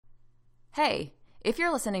Hey, if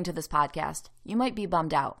you're listening to this podcast, you might be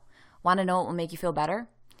bummed out. Want to know what will make you feel better?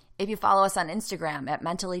 If you follow us on Instagram at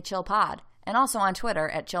MentallyChillPod and also on Twitter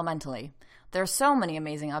at ChillMentally. There are so many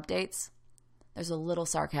amazing updates. There's a little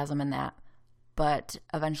sarcasm in that, but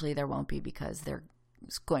eventually there won't be because there's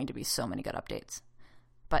going to be so many good updates.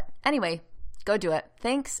 But anyway, go do it.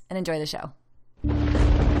 Thanks and enjoy the show.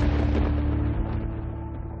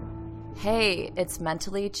 Hey, it's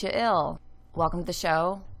Mentally Chill. Welcome to the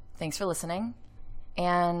show. Thanks for listening.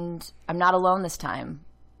 And I'm not alone this time,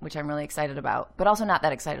 which I'm really excited about, but also not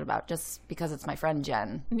that excited about just because it's my friend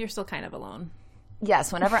Jen. And you're still kind of alone.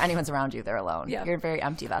 Yes, whenever anyone's around you, they're alone. Yep. You're a very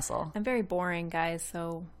empty vessel. I'm very boring, guys,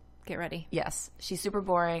 so get ready. Yes, she's super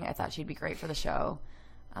boring. I thought she'd be great for the show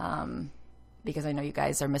because I know you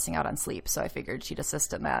guys are missing out on sleep, so I figured she'd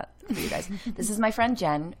assist in that for you guys. This is my friend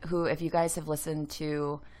Jen, who, if you guys have listened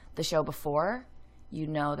to the show before, you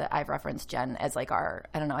know that I've referenced Jen as like our,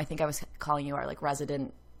 I don't know, I think I was calling you our like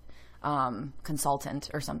resident consultant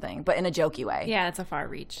or something, but in a jokey way. Yeah, it's a far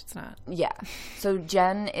reach. It's not. Yeah. So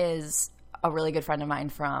Jen is a really good friend of mine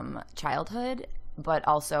from childhood, but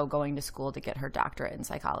also going to school to get her doctorate in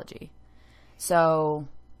psychology. So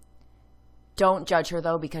don't judge her,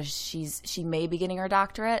 though, because she may be getting her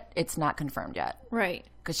doctorate. It's not confirmed yet. Right.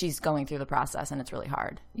 Because she's going through the process, and it's really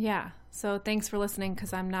hard. Yeah. So thanks for listening,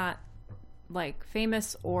 because I'm not, like,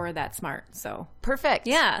 famous or that smart. So Perfect.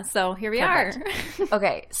 Yeah. So here we are.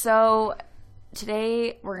 Okay. So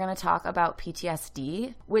today we're going to talk about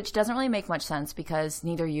PTSD, which doesn't really make much sense because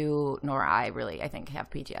neither you nor I really, I think, have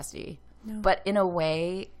PTSD. No. But in a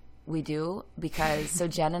way, we do because so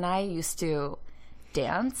Jen and I used to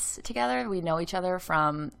dance together. We know each other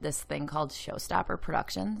from this thing called Showstopper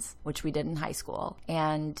Productions, which we did in high school.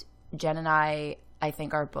 And Jen and I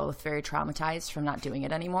think, are both very traumatized from not doing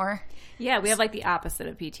it anymore. Yeah, we have like the opposite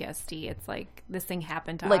of PTSD. It's like this thing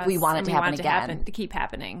happened to us. Like we want it to happen again. To keep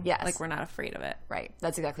happening. Yes. Like we're not afraid of it. Right.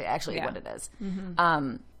 That's exactly actually what it is.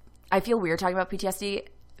 Mm-hmm. I feel weird talking about PTSD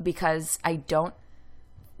because I don't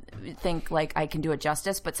think like I can do it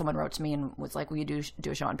justice, but someone wrote to me and was like, will you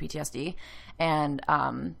do a show on PTSD? And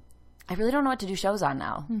I really don't know what to do shows on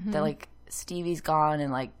now. Mm-hmm. That like Stevie's gone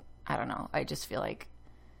and like, I don't know. I just feel like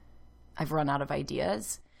I've run out of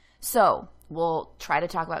ideas. So we'll try to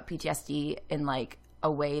talk about PTSD in like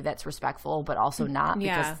a way that's respectful, but also not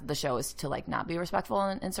because the show is to like not be respectful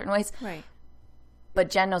in certain ways. Right.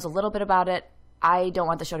 But Jen knows a little bit about it. I don't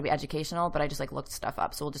want the show to be educational, but I just like looked stuff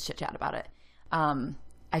up. So we'll just chit chat about it.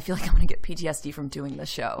 I feel like I'm going to get PTSD from doing this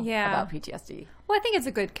show about PTSD. Well, I think it's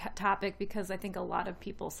a good topic because I think a lot of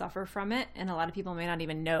people suffer from it and a lot of people may not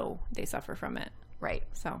even know they suffer from it. Right.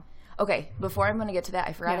 So. Okay, before I'm going to get to that,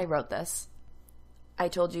 I forgot I wrote this. I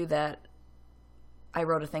told you that I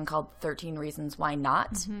wrote a thing called 13 Reasons Why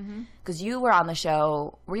Not. Because you were on the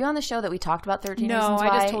show. Were you on the show that we talked about 13 Reasons Why?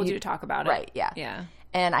 No, I just told you to talk about it. Right, yeah. Yeah.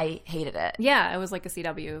 And I hated it. Yeah, it was like a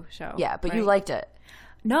CW show. Yeah, but you liked it.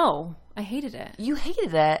 No, I hated it. You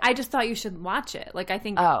hated it? I just thought you should watch it. Like, I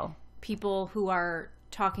think people who are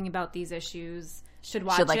talking about these issues should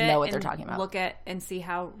watch it. Should, like, know what they're talking about. Look at and see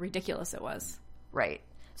how ridiculous it was. Right.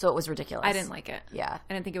 So it was ridiculous. I didn't like it. Yeah.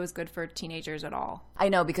 I didn't think it was good for teenagers at all. I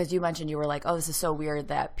know, because you mentioned you were like, oh, this is so weird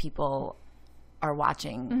that people are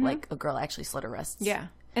watching, like, a girl actually slit her wrists. Yeah.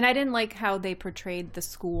 And I didn't like how they portrayed the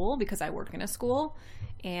school, because I work in a school,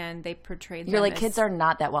 and they portrayed You're like, kids are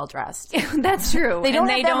not that well dressed. That's true. They're not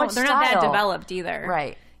that developed either.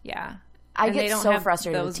 Right. Yeah. I get so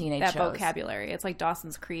frustrated with teenage shows. That vocabulary. It's like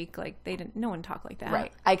Dawson's Creek. Like, no one talked like that.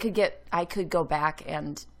 Right. I could go back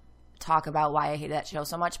and talk about why I hated that show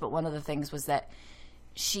so much, but one of the things was that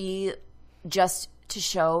she, just to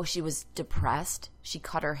show she was depressed, she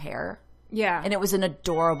cut her hair. Yeah. And it was an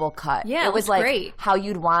adorable cut. Yeah, it was like great. How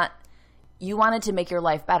you wanted to make your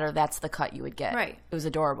life better, that's the cut you would get. Right. It was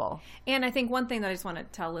adorable. And I think one thing that I just want to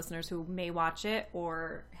tell listeners who may watch it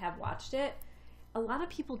or have watched it, a lot of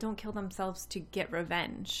people don't kill themselves to get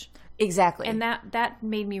revenge. Exactly. And that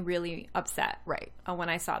made me really upset. Right. When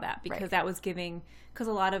I saw that, because that was because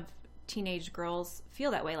a lot of teenage girls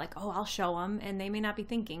feel that way, like, oh, I'll show them, and they may not be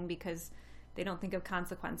thinking because they don't think of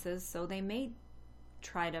consequences, so they may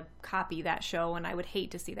try to copy that show, and I would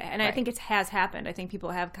hate to see that. And I think it has happened. I think people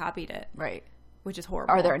have copied it. Right. Which is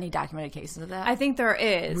horrible. Are there any documented cases of that? I think there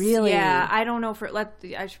is. Really? Yeah. I don't know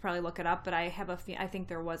I should probably look it up, but I think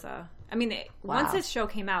there was once this show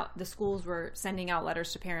came out, the schools were sending out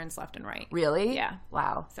letters to parents left and right. Really? Yeah.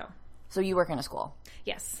 Wow. So you work in a school?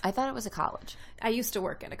 Yes. I thought it was a college. I used to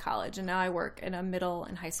work at a college, and now I work in a middle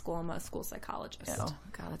and high school. I'm a school psychologist. Oh,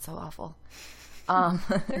 God, that's so awful.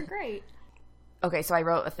 They're great. Okay, so I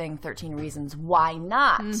wrote a thing, 13 Reasons Why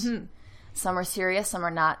Not. Some are serious, some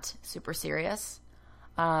are not super serious.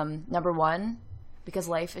 Number 1, because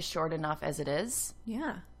life is short enough as it is.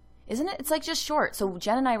 Yeah. Isn't it? It's like just short. So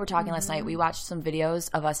Jen and I were talking last night. We watched some videos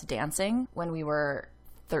of us dancing when we were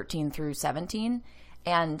 13 through 17.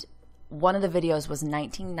 And one of the videos was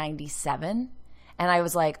 1997. And I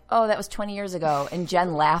was like, oh, that was 20 years ago. And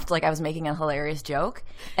Jen laughed like I was making a hilarious joke.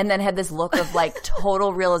 And then had this look of like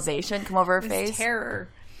total realization come over her face. Terror.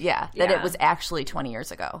 Yeah, that it was actually 20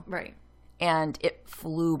 years ago. Right. And it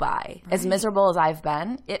flew by. As miserable as I've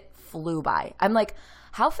been, it flew by. I'm like,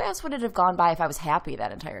 how fast would it have gone by if I was happy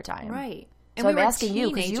that entire time? Right. So I'm asking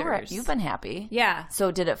you, because you've been happy. Yeah.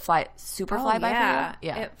 So did it fly by for you?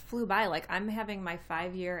 Yeah. It flew by. Like, I'm having my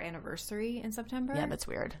 5-year anniversary in September. Yeah, that's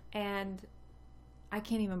weird. And I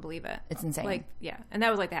can't even believe it. It's insane. Like, yeah. And that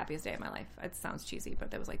was like the happiest day of my life. It sounds cheesy,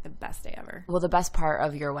 but that was like the best day ever. Well, the best part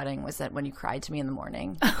of your wedding was that when you cried to me in the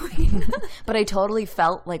morning. But I totally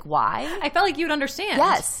felt like, why? I felt like you'd understand.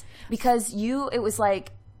 Yes. Because it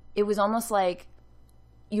was almost like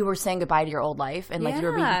you were saying goodbye to your old life and like you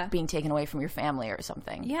were being taken away from your family or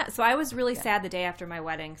something. Yeah. So I was really sad the day after my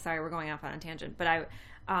wedding. Sorry, we're going off on a tangent. But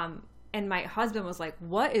and my husband was like,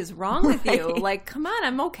 what is wrong with you? Like, come on,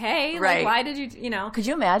 I'm okay. Right. Like, why did you, Could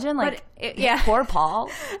you imagine? Like, yeah. Poor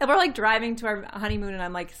Paul. And we're like driving to our honeymoon and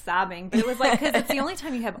I'm like sobbing. But it was like, because it's the only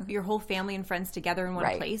time you have your whole family and friends together in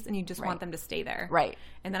one place and you just want them to stay there. Right.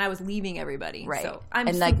 And then I was leaving everybody. Right. So I'm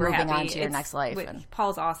and super like moving happy. on to your next life.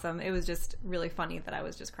 Paul's awesome. It was just really funny that I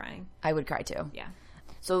was just crying. I would cry too. Yeah.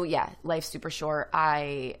 So yeah, life's super short.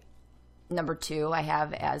 Number 2, I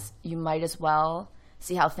have as you might as well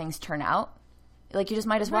see how things turn out. Like, you just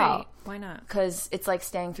might as well. Right. Why not? Because it's like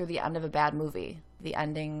staying through the end of a bad movie. The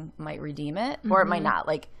ending might redeem it, or it might not.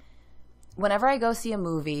 Like, whenever I go see a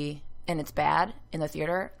movie and it's bad in the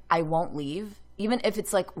theater, I won't leave, even if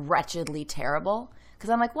it's, like, wretchedly terrible. Because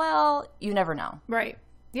I'm like, well, you never know. Right.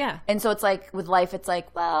 Yeah. And so it's like, with life, it's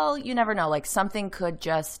like, well, you never know. Like, something could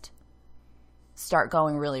just start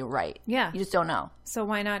going really right. Yeah. You just don't know. So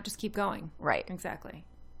why not just keep going? Right. Exactly.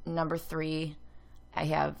 Number 3, I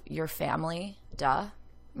have your family. Duh.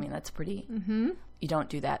 I mean, that's pretty. Mm-hmm. You don't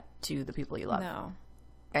do that to the people you love. No.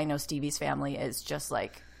 I know Stevie's family is just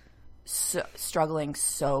like struggling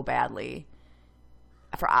so badly,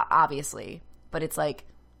 for obviously, but it's like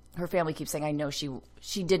her family keeps saying, "I know she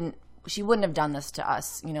wouldn't have done this to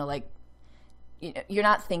us." You know, like you're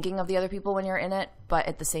not thinking of the other people when you're in it, but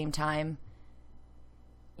at the same time,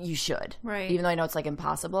 you should. Right. Even though I know it's like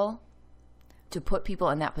impossible to put people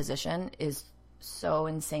in that position is so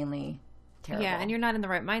insanely terrible. Yeah, and you're not in the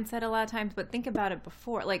right mindset a lot of times, but think about it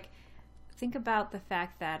before. Like, think about the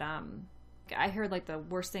fact that I heard, like, the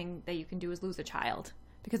worst thing that you can do is lose a child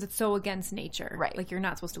because it's so against nature. Right. Like, you're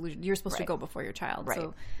not supposed to lose. You're supposed to Right. go before your child. Right.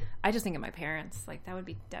 So I just think of my parents. Like, that would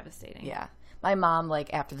be devastating. Yeah. My mom,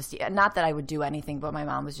 like, after not that I would do anything, but my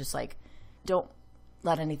mom was just like, don't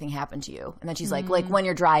let anything happen to you. And then she's like, when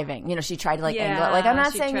you're driving, she tried to, like, angle it. Like, I'm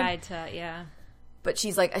not saying. She tried to, yeah. But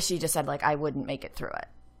she just said, like, I wouldn't make it through it.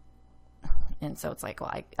 And so it's like,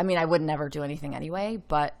 well, I mean, I would never do anything anyway,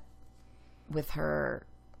 but with her,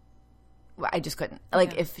 I just couldn't.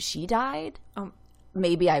 Like, if she died,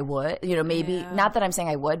 maybe I would. Maybe, not that I'm saying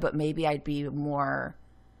I would, but maybe I'd be more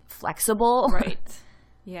flexible. Right.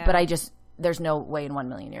 Yeah. But there's no way in 1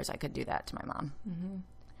 million years I could do that to my mom. Mm-hmm.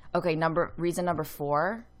 Okay, reason number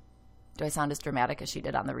 4. Do I sound as dramatic as she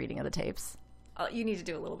did on the reading of the tapes? You need to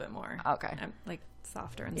do a little bit more. Okay. Like,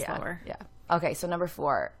 softer and slower. Yeah. Okay, so number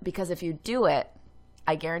 4, because if you do it,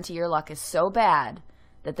 I guarantee your luck is so bad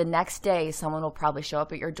that the next day someone will probably show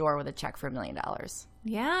up at your door with a check for $1 million.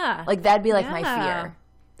 Yeah. Like, that'd be like my fear.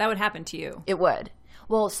 That would happen to you. It would.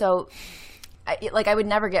 Well, so, I would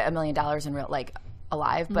never get $1 million in real, like,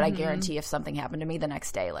 alive, but I guarantee if something happened to me the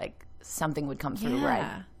next day, like, something would come through,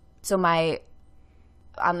 right? So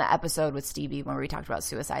on the episode with Stevie when we talked about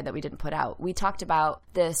suicide that we didn't put out, we talked about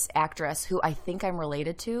this actress who I think I'm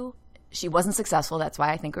related to. She wasn't successful. That's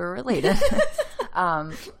why I think we were related.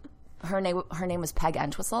 Her name was Peg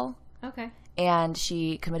Entwistle. Okay. And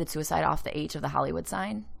she committed suicide off the H of the Hollywood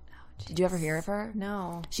sign. Oh, did you ever hear of her?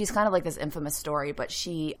 No. She's kind of like this infamous story, but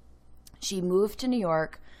she moved to New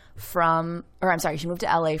York she moved to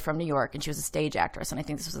LA from New York, and she was a stage actress, and I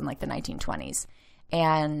think this was in like the 1920s.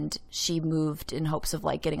 And she moved in hopes of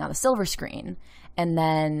like getting on the silver screen. And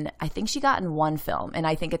then I think she got in one film, and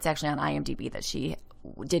I think it's actually on IMDb that she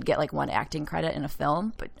did get like one acting credit in a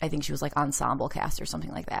film, but I think she was like ensemble cast or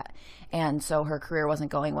something like that. And so her career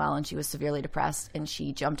wasn't going well, and she was severely depressed, and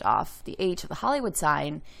she jumped off the H of the Hollywood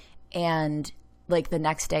sign. And like the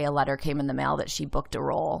next day a letter came in the mail that she booked a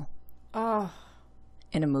role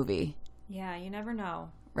in a movie. Yeah, you never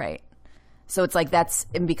know. Right. So it's like that's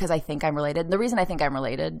 – and because I think I'm related. The reason I think I'm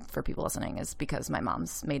related for people listening is because my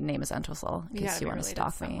mom's maiden name is Entwistle in case you want to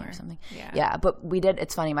stalk me or something. Yeah, but we did –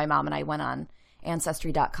 it's funny. My mom and I went on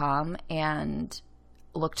Ancestry.com and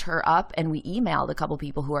looked her up, and we emailed a couple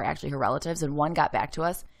people who are actually her relatives, and one got back to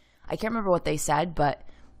us. I can't remember what they said, but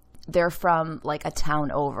they're from like a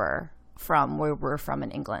town over from where we're from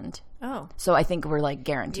in England. Oh. So I think we're like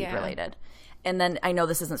guaranteed related. And then I know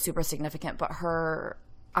this isn't super significant, but her –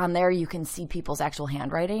 on there you can see people's actual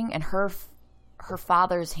handwriting, and her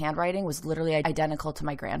father's handwriting was literally identical to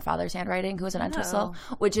my grandfather's handwriting, who was an Entwistle,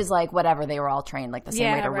 which is like whatever, they were all trained like the same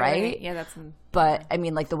way to write. Yeah, that's but I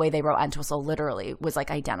mean, like the way they wrote Entwistle literally was like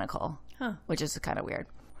identical, which is kind of weird.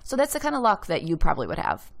 So that's the kind of luck that you probably would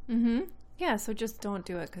have. Mm-hmm. Yeah, so just don't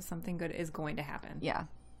do it because something good is going to happen. Yeah.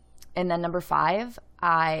 And then number 5,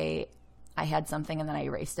 I had something and then I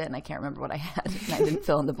erased it and I can't remember what I had and I didn't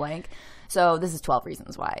fill in the blank. So this is 12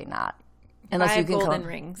 reasons why not. Unless 5 you can golden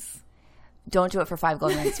rings. Don't do it for 5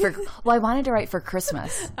 golden rings. Well, I wanted to write for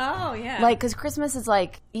Christmas. Oh, yeah. Like, because Christmas is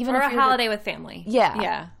like, even or if a holiday with family. Yeah.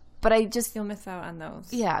 Yeah. But I just... You'll miss out on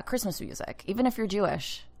those. Yeah, Christmas music. Even if you're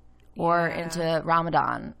Jewish or into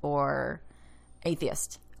Ramadan or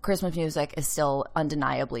atheist, Christmas music is still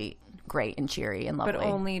undeniably great and cheery and lovely. But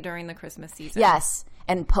only during the Christmas season. Yes.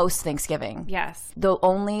 And post-Thanksgiving. Yes. The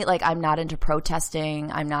only, like, I'm not into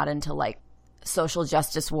protesting. I'm not into, like, social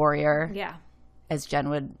justice warrior. Yeah. As Jen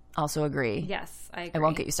would also agree. Yes, I agree. I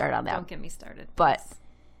won't get you started on that. Don't get me started. But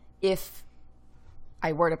if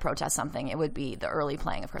I were to protest something, it would be the early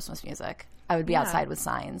playing of Christmas music. I would be outside with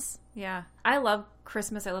signs. Yeah. I love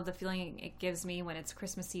Christmas. I love the feeling it gives me when it's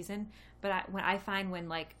Christmas season. But when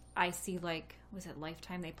like, I see, like, was it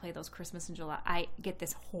Lifetime? They play those Christmas in July. I get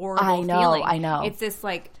this horrible feeling. I know. It's this,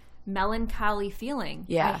 like, melancholy feeling.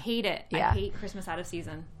 Yeah. I hate it. Yeah. I hate Christmas out of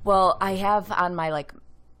season. Well, I have on my, like,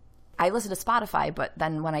 I listen to Spotify, but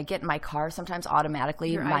then when I get in my car, sometimes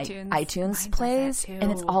automatically my iTunes plays,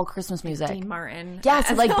 and it's all Christmas music. Like Dean Martin. Yes,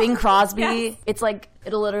 it's like Bing Crosby. Yes. It's like,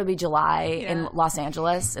 it'll literally be July in Los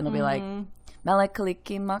Angeles, and it'll be like,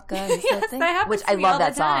 Melakaliki Maka. Yes, that happens which to I me love all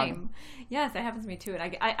that the time. song. Yes, that happens to me too. And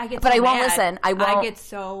I get, but so I won't mad. listen. I get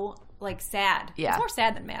so like sad. Yeah, it's more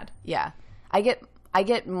sad than mad. Yeah, I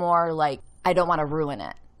get more like I don't want to ruin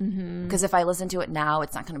it because if I listen to it now,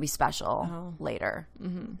 it's not going to be special later.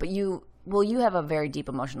 But you have a very deep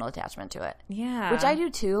emotional attachment to it. Yeah, which I do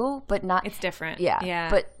too, but not. It's different. Yeah.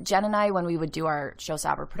 But Jen and I, when we would do our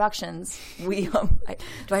Showstopper productions, we do I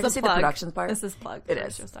have to say the productions part? This is plug. It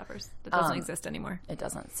is Showstoppers. That doesn't exist anymore. It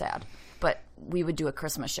doesn't. Sad. But we would do a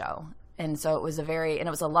Christmas show, and so it was it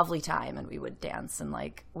was a lovely time, and we would dance and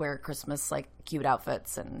like wear Christmas like cute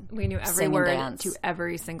outfits, and we knew every word to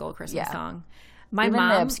every single Christmas song. Even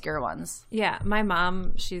the obscure ones. Yeah, my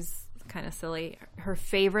mom, she's kind of silly. Her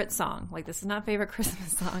favorite song, like this is not favorite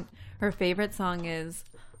Christmas song. Her favorite song is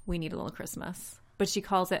 "We Need a Little Christmas," but she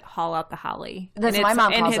calls it "Haul Out the Holly." That's my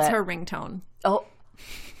mom calls it. And it's her ringtone. Oh,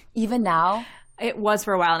 even now. It was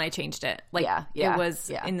for a while, and I changed it. Like, it was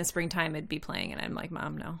in the springtime. It'd be playing, and I'm like,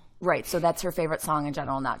 Mom, no. Right. So that's her favorite song in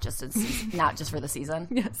general, not just for the season.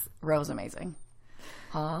 Yes. Rose, amazing.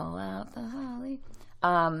 Haul out the holly.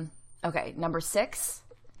 Okay, number 6,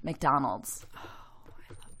 McDonald's. Oh, I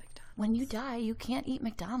love McDonald's. When you die, you can't eat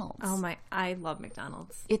McDonald's. Oh my! I love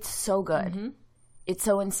McDonald's. It's so good. Mm-hmm. It's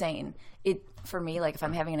so insane. For me, like if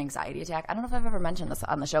I'm having an anxiety attack, I don't know if I've ever mentioned this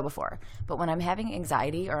on the show before, but when I'm having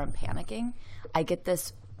anxiety or I'm panicking, I get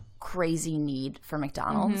this crazy need for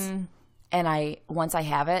McDonald's. And once I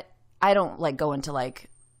have it, I don't like go into like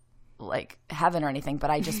heaven or anything,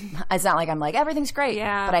 but I just, it's not like I'm like, everything's great,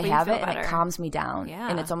 but I have it and it calms me down.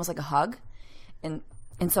 And it's almost like a hug. And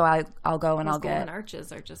so I'll go and I'll get. Golden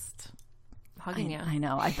arches are just hugging you. I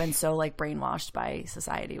know. I've been so like brainwashed by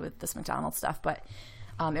society with this McDonald's stuff, but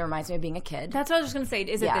it reminds me of being a kid. That's what I was just going to say.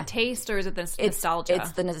 Is it the taste or is it the nostalgia?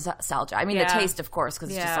 It's the nostalgia. I mean, the taste, of course, because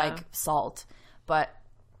it's just like salt. But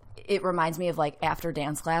it reminds me of like after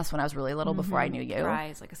dance class when I was really little, before I knew you.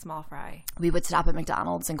 Fries, like a small fry. We would stop at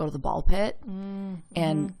McDonald's and go to the ball pit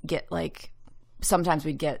and get like, sometimes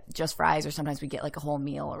we'd get just fries or sometimes we'd get like a whole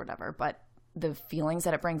meal or whatever. But the feelings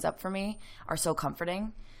that it brings up for me are so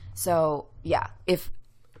comforting. So yeah, if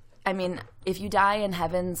you die and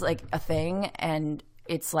heaven's like a thing and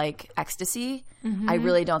it's like ecstasy, I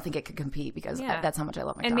really don't think it could compete because that's how much I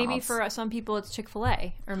love McDonald's. And maybe for some people it's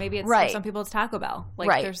Chick-fil-A, or maybe it's for some people it's Taco Bell.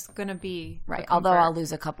 Like there's going to be although I'll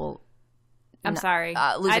lose a couple. I'm sorry,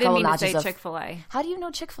 I didn't mean to say Chick-fil-A. How do you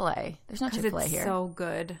know Chick-fil-A? There's no Chick-fil-A here. So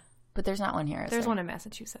good, but there's not one here. There's one in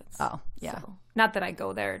Massachusetts. Oh yeah, so, not that I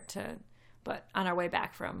go there to But on our way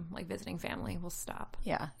back from like visiting family, we'll stop.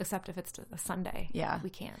 Yeah. Except if it's a Sunday. Yeah. We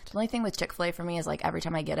can't. The only thing with Chick-fil-A for me is like every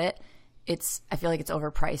time I get it, I feel like it's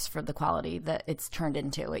overpriced for the quality that it's turned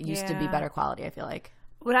into. It used to be better quality, I feel like.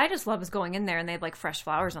 What I just love is going in there and they have like fresh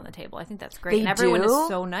flowers on the table. I think that's great. They and everyone do? is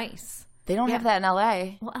so nice. They don't have that in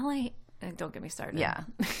LA. Well, LA, don't get me started. Yeah.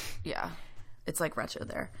 Yeah. It's like retro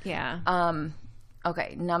there. Yeah.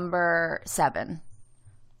 Okay, number 7.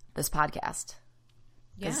 This podcast.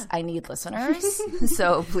 Yeah. I need listeners.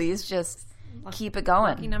 So please just keep it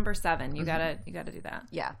going. Lucky number 7. You gotta do that.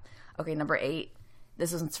 Yeah. Okay, number 8.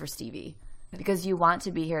 This one's for Stevie. Because you want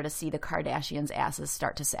to be here to see the Kardashians' asses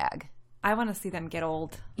start to sag. I want to see them get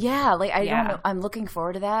old. Yeah, like I don't know. I'm looking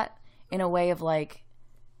forward to that in a way of like,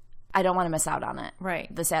 I don't want to miss out on it.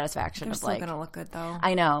 Right. The satisfaction They're of still like, gonna look good though.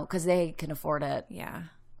 I know, because they can afford it. Yeah.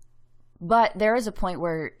 But there is a point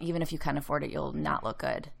where even if you can afford it, you'll not look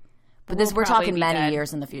good. But We'll we're probably talking be many dead.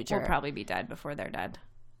 years in the future. We'll probably be dead before they're dead.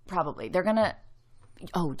 Probably. They're gonna.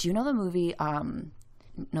 Oh, do you know the movie?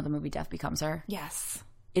 The movie Death Becomes Her. Yes.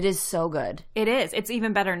 It is so good. It is. It's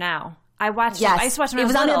even better now. I watched Yes, it. I used to watch it when it I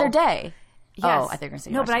was was on the little. other day. Yes. Oh, I think you're gonna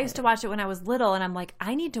say no, but I used to watch it when I was little, and I'm like,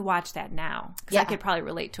 I need to watch that now because I could probably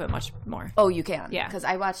relate to it much more. Oh, you can. Yeah. Because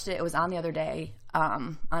I watched it. It was on the other day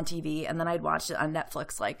on TV, and then I'd watched it on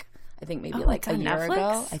Netflix like I think maybe like it's a on year Netflix?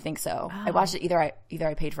 ago. I think so. I watched it either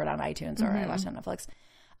I paid for it on iTunes or I watched it on Netflix.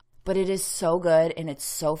 But it is so good and it's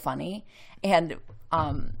so funny. And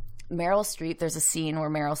Meryl Streep, there's a scene where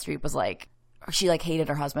Meryl Streep was like, she like hated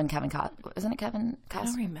her husband, Kevin Costner. Isn't it Kevin Costner? I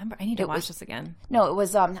don't remember. I need to watch this again. No, it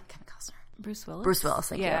was not Kevin Costner. Bruce Willis. Bruce Willis,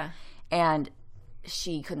 thank Yeah. you. And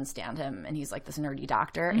she couldn't stand him, and he's like this nerdy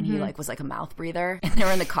doctor, and he like was like a mouth breather. And they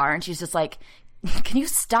were in the car, and she's just like, "Can you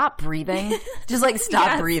stop breathing? Just like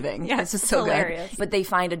stop breathing." Yes, it's just it's so hilarious. good. But they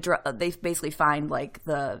find a drug. They basically find like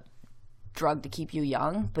the drug to keep you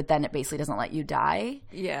young, but then it basically doesn't let you die.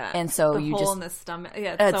 Yeah. And so the you hole just in the stomach.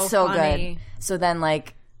 Yeah, it's so funny. good. So then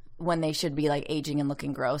like when they should be like aging and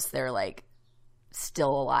looking gross, they're like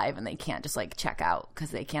still alive and they can't just like check out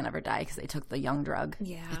because they can't ever die because they took the young drug.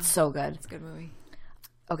 Yeah. It's so good. It's a good movie.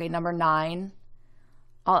 Okay, number 9.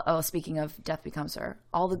 Speaking of Death Becomes Her,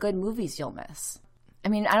 all the good movies you'll miss. I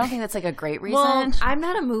mean, I don't think that's like a great reason. Well, I'm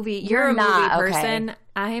not a movie. You're a not, movie person. okay.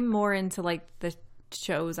 I'm more into like the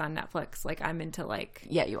shows on Netflix. Like I'm into like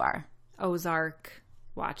Yeah, you are. Ozark.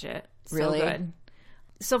 Watch it. Really? So good.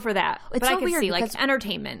 So for that, It's but so I can weird see like because-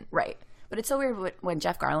 entertainment. Right. But it's so weird when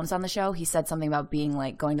Jeff Garlin was on the show, he said something about being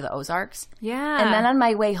like going to the Ozarks. Yeah. And then on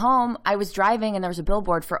my way home, I was driving and there was a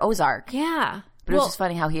billboard for Ozark. Yeah. But it was just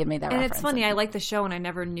funny how he had made that And reference. it's funny. I like the show, and I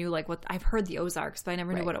never knew like what I've heard the Ozarks, but I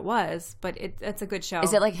never knew what it was. But it's a good show.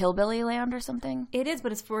 Is it like Hillbilly Land or something? It is,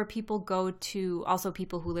 but it's for people go to. Also,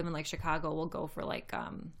 people who live in like Chicago will go for like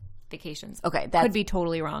vacations. Okay, that could be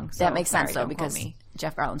totally wrong. So, that makes sense sorry, though don't quote because me.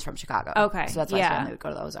 Jeff Garlin's from Chicago. Okay, so that's why yeah. his family would go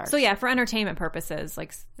to the Ozarks. So yeah, for entertainment purposes,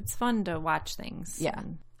 like it's fun to watch things. Yeah,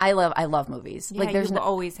 And, I love movies. yeah, Like there's you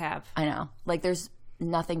always have. I know. Like there's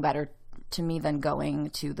nothing better to me than going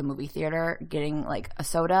to the movie theater, getting like a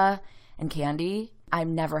soda and candy.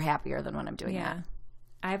 I'm never happier than when I'm doing Yeah,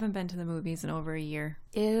 I haven't been to the movies in over a year.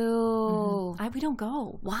 that. Ew. We don't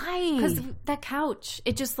go. Why? Because that couch,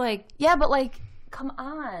 it just like Yeah, but like, come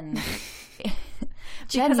on.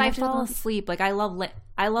 Jen, because you I have to fall go- asleep. Like I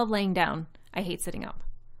love laying down. I hate sitting up.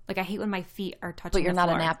 Like I hate when my feet are touching. But you're the not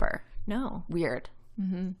a floor. napper. No, Weird.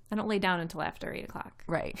 I don't lay down until after 8:00.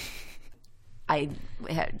 Right. I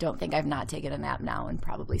don't think I've not taken a nap now in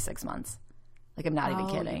probably 6 months. Like I'm not even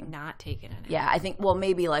kidding. Not taking it. Yeah, I think, well,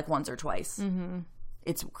 maybe like once or twice. Mm-hmm.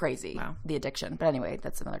 It's crazy, Wow. the addiction. But anyway,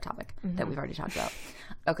 that's another topic that we've already talked about.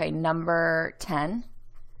 Okay, number 10.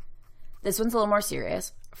 This one's a little more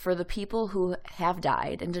serious. For the people who have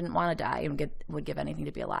died and didn't want to die and would give anything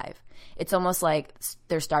to be alive. It's almost like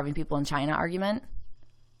they're starving people in China argument,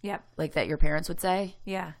 Yep. like that your parents would say.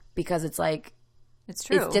 Yeah. Because it's like, It's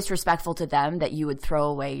true. it's disrespectful to them that you would throw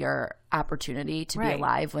away your opportunity to be Right.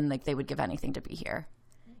 alive when like they would give anything to be here.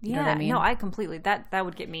 You yeah. know what I mean? No, I completely. That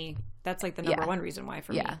would get me. That's like the number Yeah. one reason why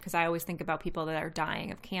for me. Yeah. Because I always think about people that are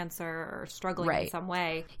dying of cancer or struggling in Right. some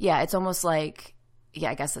way. Yeah, it's almost like, yeah,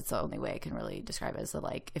 I guess that's the only way I can really describe it is that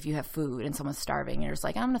like if you have food and someone's starving and you're just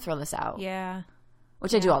like, I'm going to throw this out. Yeah.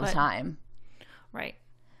 Which I do all the but- time. Right.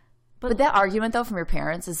 But that argument though from your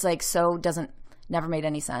parents is like never made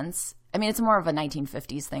any sense. I mean, it's more of a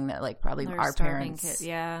 1950s thing that like probably They're our starving parents. kids.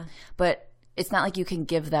 Yeah. But it's not like you can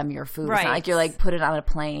give them your food. It's Right. not like you're like put it on a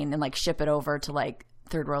plane and like ship it over to like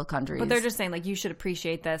third world countries. But they're just saying like you should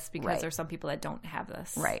appreciate this because Right. there's some people that don't have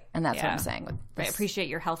this. right. And that's what Yeah. I'm saying. With Right. this. Appreciate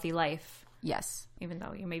your healthy life. Yes. Even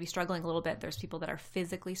though you may be struggling a little bit, there's people that are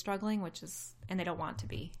physically struggling, and they don't want to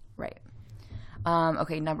be. Right.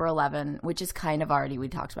 Okay, number 11, which is kind of already we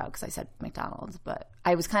talked about because I said McDonald's, but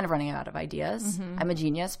I was kind of running out of ideas. I'm a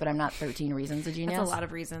genius, but I'm not 13 reasons a genius. That's a lot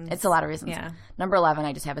of reasons. It's a lot of reasons. Yeah. Number 11,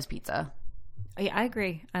 I just have is pizza. Yeah, I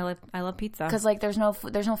agree. I love pizza. Because like there's no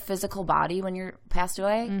physical body when you're passed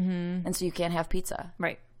away, and so you can't have pizza.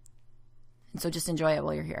 Right. And so just enjoy it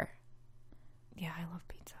while you're here. Yeah, I love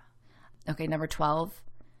pizza. Okay, number 12,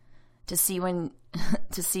 to see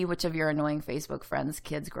which of your annoying Facebook friends'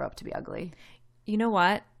 kids grow up to be ugly. You know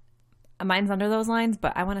what? Mine's under those lines,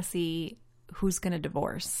 but I want to see who's going to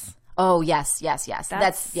divorce. Oh, yes. That's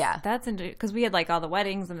because we had like all the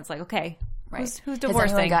weddings, and it's like, okay, right. Who's divorcing?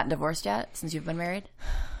 Has anyone gotten divorced yet since you've been married,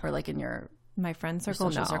 or like in my friend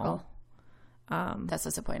circle? Social no. circle? That's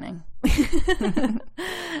disappointing.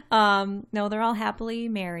 No, they're all happily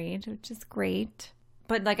married, which is great.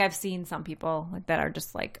 But like I've seen some people like that are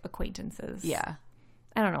just like acquaintances. Yeah.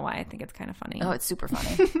 I don't know why. I think it's kind of funny. Oh, it's super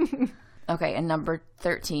funny. Okay, and number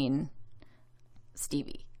 13,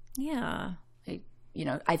 Stevie. Yeah.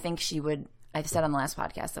 I think she would. I've said on the last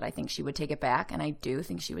podcast that I think she would take it back, and I do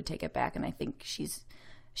think she would take it back, and I think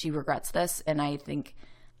she regrets this, and I think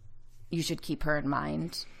you should keep her in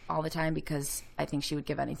mind all the time because I think she would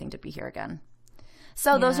give anything to be here again.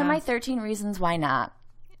 So those are my 13 reasons why not.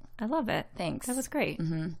 I love it. Thanks. That was great.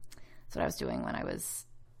 Mm-hmm. That's what I was doing when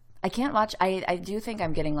I can't watch. I do think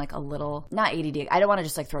I'm getting like a little, not ADD. I don't want to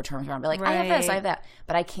just like throw terms around, but like I have this, I have that,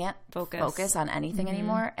 but I can't focus on anything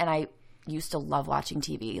anymore. And I used to love watching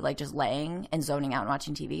TV, like just laying and zoning out and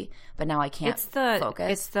watching TV. But now I can't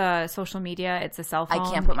focus. It's the social media. It's a cell phone.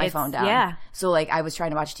 I can't put my phone down. Yeah. So like I was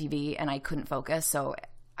trying to watch TV and I couldn't focus. So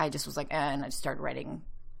I just was like, and I just started writing.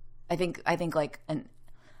 I think like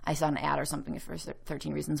I saw an ad or something for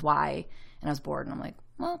 13 Reasons Why, and I was bored, and I'm like,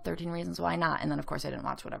 well, 13 Reasons Why not? And then, of course, I didn't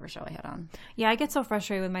watch whatever show I had on. Yeah, I get so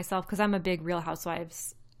frustrated with myself because I'm a big Real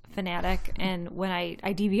Housewives fanatic, and when I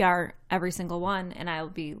DVR every single one, and I'll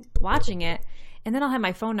be watching it, and then I'll have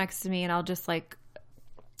my phone next to me, and I'll just, like,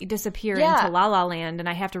 disappear into La La Land, and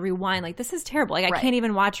I have to rewind. Like, this is terrible. Like, I can't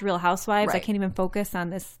even watch Real Housewives. I can't even focus on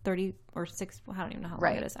this 30 or 6, I don't even know how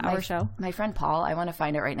long it is, hour show. My friend Paul, I want to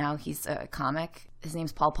find it right now. He's a comic. His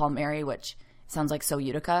name's Paul Palmieri, which sounds like so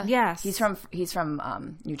Utica. Yes. He's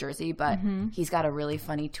from New Jersey, but he's got a really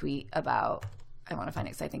funny tweet about, I want to find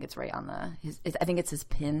it because I think it's right on I think it's his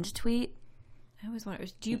pinned tweet. I always wonder,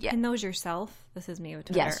 do you pin those yourself? This is me with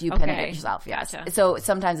Twitter. Yes, you pin it yourself, yes. Gotcha. So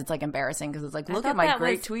sometimes it's like embarrassing because it's like, look at my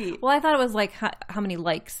great tweet. Well, I thought it was like how many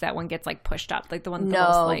likes that one gets like pushed up, like the one with the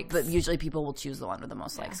most likes. But usually people will choose the one with the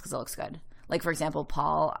most likes because it looks good. Like, for example,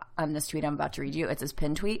 Paul, on this tweet I'm about to read you, it's his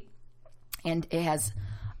pinned tweet, and it has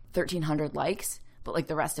 1,300 likes, but like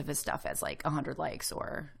the rest of his stuff has like 100 likes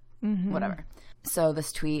or whatever. So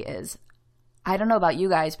this tweet is, I don't know about you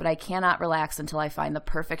guys, but I cannot relax until I find the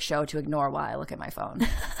perfect show to ignore while I look at my phone.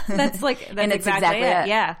 That's exactly it.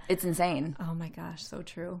 Yeah. It's insane. Oh my gosh, so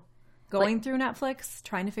true. Going through Netflix,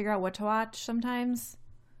 trying to figure out what to watch sometimes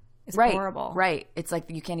is horrible. Right. It's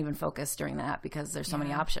like you can't even focus during that because there's so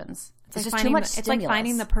many options. It's like just too much stimulus. It's like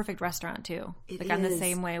finding the perfect restaurant too. I'm the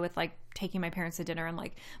same way with like taking my parents to dinner and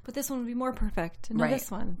like, but this one would be more perfect. No,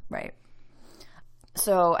 this one. Right.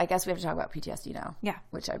 So I guess we have to talk about PTSD now. Yeah.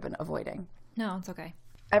 Which I've been avoiding. No, it's okay.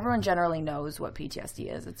 Everyone generally knows what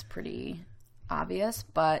PTSD is. It's pretty obvious,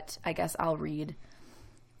 but I guess I'll read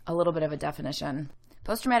a little bit of a definition.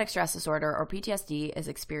 Post-traumatic stress disorder, or PTSD, is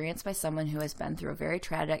experienced by someone who has been through a very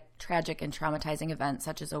tragic and traumatizing event,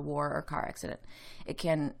 such as a war or car accident. It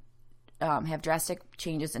can have drastic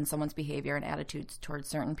changes in someone's behavior and attitudes towards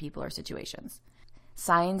certain people or situations.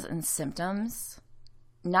 Signs and symptoms.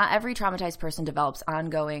 Not every traumatized person develops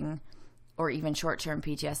ongoing or even short-term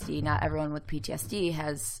PTSD. Not everyone with PTSD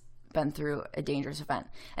has been through a dangerous event.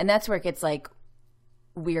 And that's where it gets, like,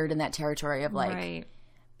 weird in that territory of, like,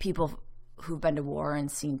 people who've been to war and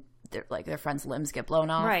seen, their friends' limbs get blown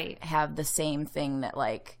off have the same thing that,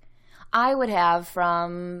 like, I would have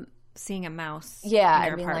from seeing a mouse in your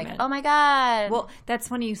apartment. Like, oh, my God. Well, that's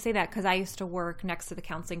funny you say that because I used to work next to the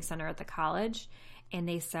counseling center at the college, and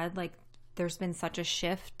they said, like, there's been such a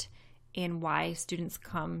shift in why students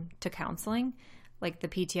come to counseling. Like the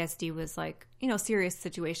PTSD was like, serious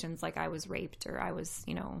situations like I was raped or I was,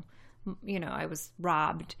 I was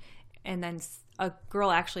robbed. And then a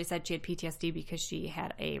girl actually said she had PTSD because she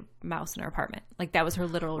had a mouse in her apartment. Like that was her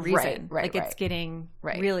literal reason. It's getting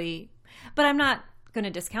really, but I'm not going to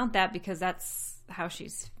discount that because that's how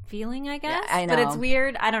she's feeling, I guess. Yeah, I know. But it's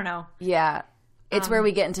weird. I don't know. Yeah. It's where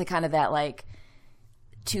we get into kind of that like,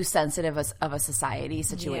 too sensitive of a society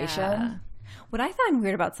situation. Yeah. What I find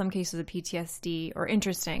weird about some cases of PTSD, or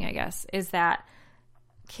interesting, I guess, is that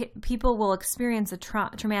people will experience a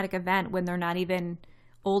traumatic event when they're not even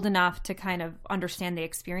old enough to kind of understand they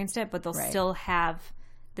experienced it, but they'll still have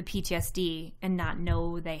the PTSD and not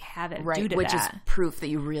know they have it due to which that. is proof that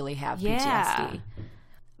you really have PTSD.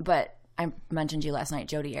 But I mentioned you last night,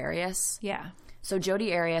 Jodi Arias. Yeah. So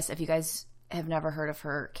Jodi Arias, if you guys have never heard of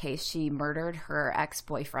her case, she murdered her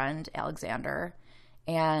ex-boyfriend, Alexander,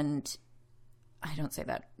 and I don't say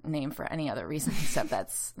that name for any other reason except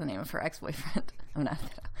that's the name of her ex-boyfriend. I'm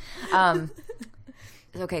not.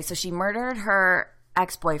 Okay, so she murdered her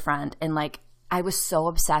ex-boyfriend, and like I was so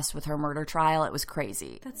obsessed with her murder trial, it was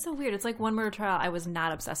crazy. That's so weird. It's like one murder trial I was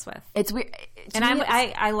not obsessed with. It's weird, and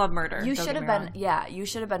I love murder. You should have been, you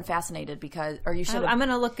should have been fascinated because, or you should. I'm going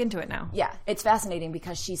to look into it now. Yeah, it's fascinating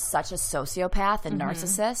because she's such a sociopath and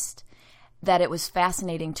narcissist that it was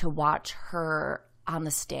fascinating to watch her on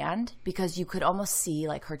the stand because you could almost see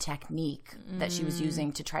like her technique that she was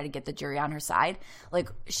using to try to get the jury on her side. Like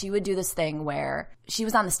she would do this thing where she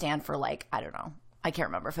was on the stand for like, I don't know, I can't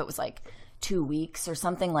remember if it was like 2 weeks or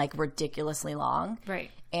something like ridiculously long.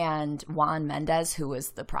 Right. And Juan Mendez, who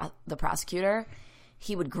was the prosecutor,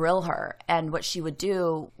 he would grill her. And what she would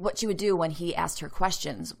do when he asked her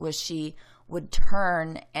questions was she would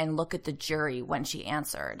turn and look at the jury when she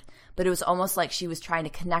answered. But it was almost like she was trying to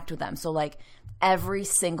connect with them. So like every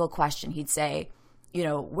single question he'd say, you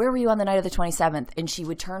know, where were you on the night of the 27th? And she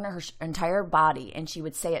would turn her entire body and she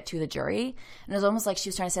would say it to the jury. And it was almost like she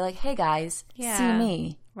was trying to say like, hey guys, see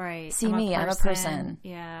me. Right. See me. I'm a person.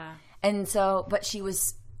 Yeah. And so, but she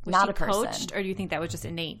was not a person. Coached, or do you think that was just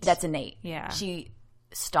innate? That's innate. Yeah. She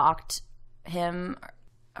stalked him,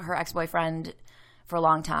 her ex-boyfriend, for a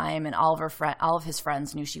long time, and all of his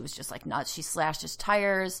friends knew she was just like nuts. She slashed his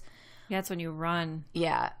tires. Yeah, that's when you run.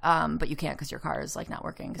 Yeah, but you can't because your car is like not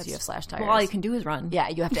working because you have slashed tires. Well, all you can do is run. Yeah,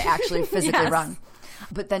 you have to actually physically run.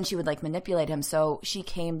 But then she would like manipulate him. So she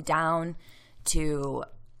came down to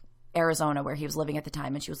Arizona where he was living at the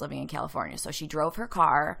time, and she was living in California. So she drove her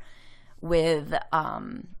car with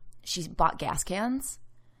she bought gas cans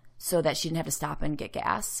so that she didn't have to stop and get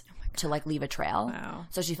gas to like leave a trail. Wow.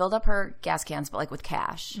 So she filled up her gas cans, but like with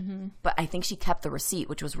cash. But I think she kept the receipt,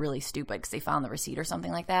 which was really stupid because they found the receipt or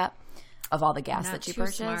something like that of all the gas that she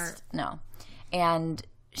purchased. Smart. No. And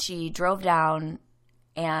she drove down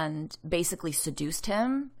and basically seduced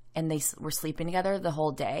him, and they were sleeping together the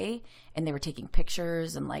whole day, and they were taking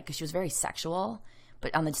pictures, and like, 'cause she was very sexual,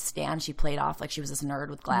 but on the stand she played off like she was this nerd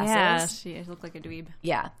with glasses. Yeah, she looked like a dweeb.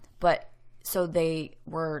 Yeah. But so they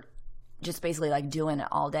were just basically like doing it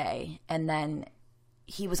all day, and then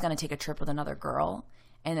he was going to take a trip with another girl,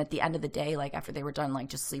 and at the end of the day, like after they were done like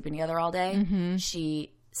just sleeping together all day,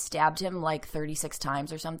 she stabbed him like 36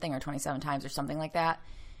 times or something, or 27 times or something like that,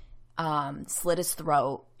 slit his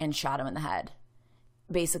throat and shot him in the head.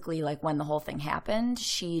 Basically, like when the whole thing happened,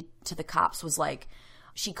 she to the cops was like,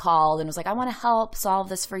 she called and was like, I want to help solve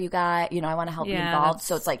this for you guys. You know, I want to help be involved.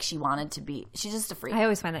 So it's like she's just a freak. I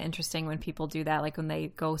always find that interesting when people do that, like when they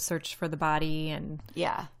go search for the body and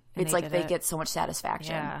it's like they get so much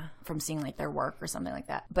satisfaction from seeing like their work or something like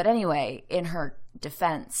that. But anyway, in her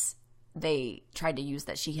defense, they tried to use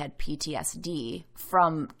that she had PTSD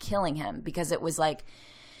from killing him, because it was like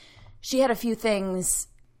she had a few things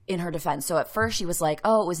in her defense. So at first she was like,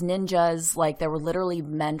 oh, it was ninjas. Like there were literally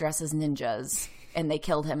men dressed as ninjas, and they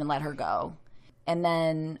killed him and let her go. And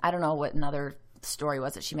then I don't know what another story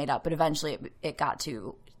was that she made up, but eventually it got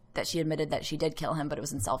to that she admitted that she did kill him, but it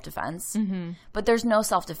was in self-defense. But there's no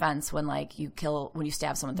self-defense when like you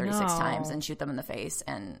stab someone 36 times and shoot them in the face,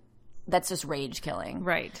 and that's just rage killing.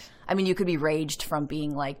 Right. I mean, you could be raged from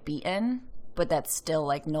being like beaten, but that's still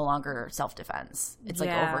like no longer self-defense. It's like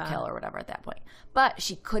overkill or whatever at that point. But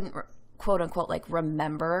she couldn't quote unquote like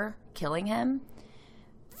remember killing him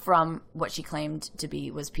from what she claimed to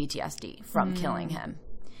be was PTSD from killing him.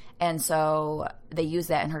 And so they used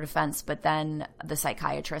that in her defense, but then the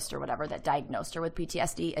psychiatrist or whatever that diagnosed her with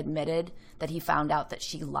PTSD admitted that he found out that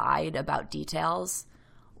she lied about details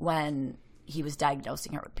when he was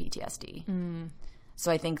diagnosing her with PTSD.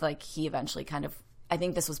 So I think like he eventually kind of, I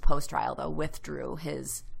think this was post-trial though, withdrew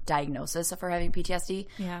his diagnosis of her having PTSD.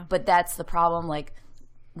 Yeah. But that's the problem like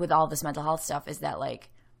with all this mental health stuff, is that like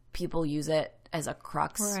people use it as a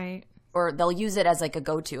crux. Right. Or they'll use it as like a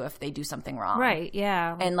go-to if they do something wrong. Right,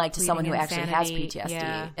 yeah. And like to someone who actually has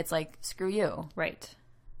PTSD, it's like, screw you. Right.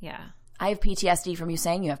 Yeah. I have PTSD from you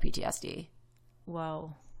saying you have PTSD.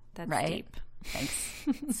 Whoa. That's deep. Thanks.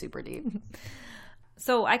 Super deep.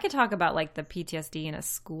 So I could talk about like the PTSD in a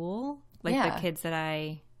school, like the kids that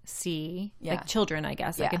I see, Yeah. like children, I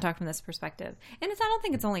guess. Yeah. I can talk from this perspective. And I don't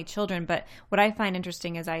think it's only children, but what I find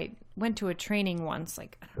interesting is I went to a training once,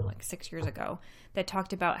 like, I don't know, like 6 years ago, that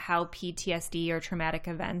talked about how PTSD or traumatic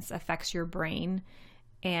events affects your brain,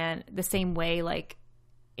 and the same way like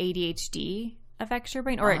ADHD affects your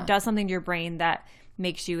brain, or it does something to your brain that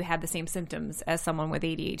makes you have the same symptoms as someone with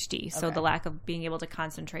ADHD. So the lack of being able to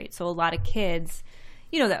concentrate. So a lot of kids,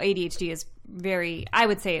 you know, that ADHD is very, I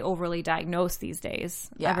would say, overly diagnosed these days.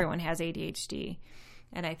 Yeah. Everyone has ADHD.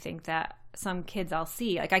 And I think that some kids I'll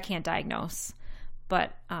see, like I can't diagnose,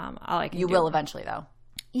 but all I can You do. will eventually, though.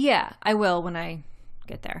 Yeah, I will when I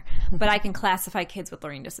get there. But I can classify kids with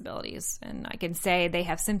learning disabilities, and I can say they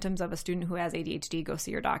have symptoms of a student who has ADHD, go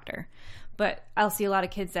see your doctor. But I'll see a lot of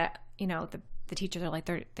kids that, you know, the teachers are like,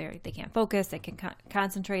 they can't focus, they can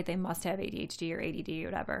concentrate, they must have ADHD or ADD or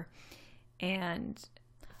whatever. And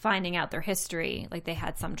finding out their history, like they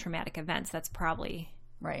had some traumatic events, that's probably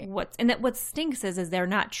right. what stinks is they're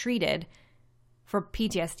not treated for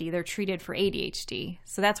PTSD, they're treated for ADHD.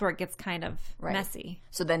 So that's where it gets kind of messy.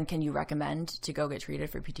 So then can you recommend to go get treated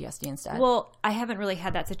for PTSD instead? Well, I haven't really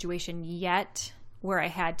had that situation yet where I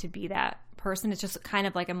had to be that person. It's just kind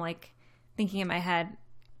of like I'm like thinking in my head,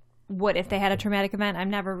 what if they had a traumatic event? I'm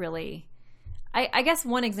never really... I guess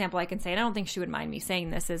one example I can say, and I don't think she would mind me saying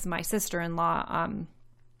this, is my sister-in-law.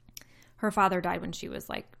 Her father died when she was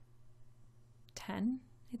like 10,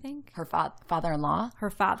 I think. Her father-in-law? Her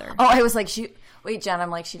father. Oh, I was like, wait, Jen, I'm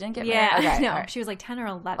like, she didn't get married? Yeah, Okay, no, right. she was like 10 or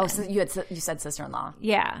 11. Oh, so you said sister-in-law.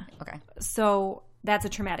 Yeah. Okay. So that's a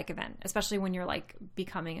traumatic event, especially when you're like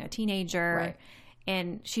becoming a teenager. Right.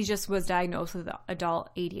 And she just was diagnosed with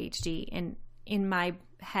adult ADHD. And in my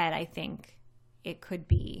head, I think it could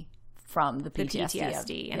be from the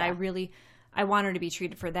PTSD. And I want her to be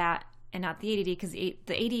treated for that and not the ADD, because the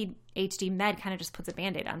ADHD med kind of just puts a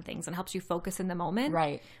Band-Aid on things and helps you focus in the moment.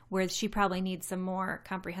 Right. Whereas she probably needs some more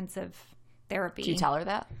comprehensive therapy. Do you tell her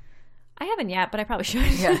that? I haven't yet, but I probably should.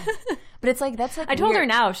 Yeah. But it's like, that's like I told weird. her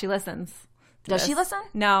now if she listens. Does she listen?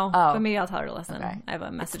 No, Oh. but maybe I'll tell her to listen. Okay. I have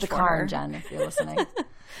a message It's the for her. Karn, Jen, if you're listening.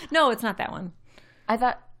 No, it's not that one. I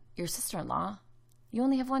thought your sister-in-law. You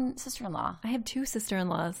only have one sister-in-law. I have 2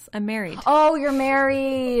 sister-in-laws. I'm married. Oh, you're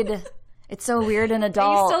married. It's so weird and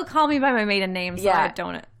adult. You still call me by my maiden name, so Yeah. I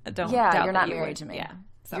don't Yeah, doubt you're that not you married would. to me. Yeah.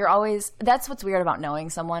 So. You're always, that's what's weird about knowing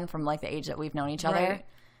someone from like the age that we've known each other. Right.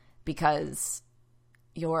 Because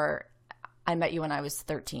I met you when I was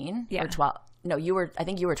 13 Yeah. or 12. No, I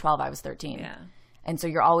think you were 12, I was 13. Yeah. And so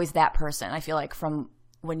you're always that person. I feel like from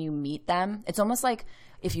when you meet them, it's almost like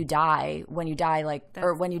if you die, when you die,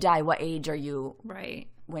 what age are you Right.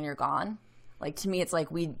 when you're gone? Like, to me, it's like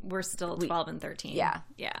We're still 12 and 13. Yeah.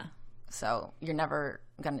 Yeah. So you're never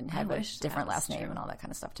going to have a wish different that was last name true. and all that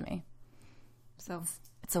kind of stuff to me. So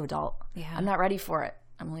It's so adult. Yeah. I'm not ready for it.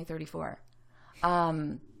 I'm only 34.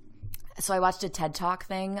 So I watched a TED Talk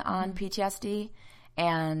thing on PTSD,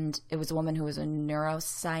 and it was a woman who was a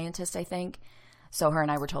neuroscientist, I think. So her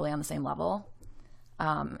and I were totally on the same level,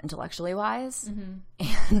 intellectually wise.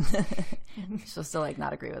 Mm-hmm. And you're supposed to like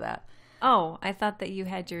not agree with that. Oh, I thought that you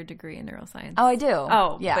had your degree in neuroscience. Oh, I do.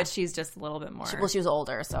 Oh, yeah. but she's just a little bit more. She was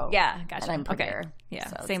older, so Yeah, gotcha. And I'm Okay. prettier. Yeah,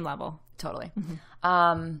 so same level. Totally.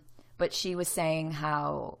 But she was saying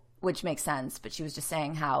how, which makes sense, but she was just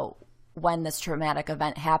saying how when this traumatic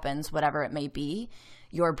event happens, whatever it may be,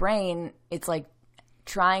 your brain, it's like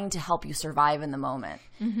trying to help you survive in the moment.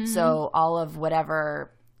 Mm-hmm. So all of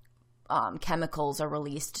whatever chemicals are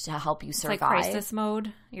released to help you survive. It's like crisis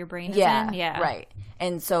mode your brain is Yeah, in. Yeah. right.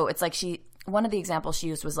 And so it's like one of the examples she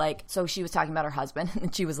used was like, so she was talking about her husband,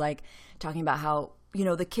 and she was like talking about how, you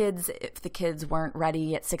know, if the kids weren't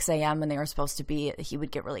ready at 6 a.m. and they were supposed to be, he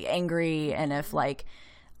would get really angry. And if like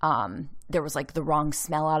there was like the wrong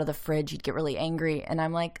smell out of the fridge, he'd get really angry. And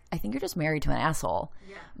I'm like, I think you're just married to an asshole.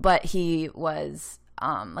 Yeah. But he was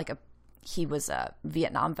he was a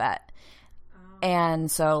Vietnam vet. Oh.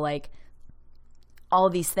 And so like all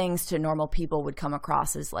of these things to normal people would come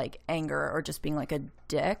across as like anger or just being like a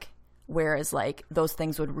dick. Whereas like those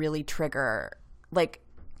things would really trigger, like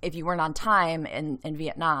if you weren't on time in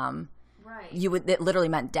Vietnam, right, it literally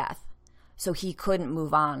meant death. So he couldn't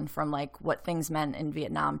move on from like what things meant in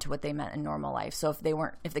Vietnam to what they meant in normal life. So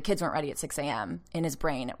if the kids weren't ready at 6 a.m. in his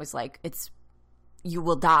brain, it was like, you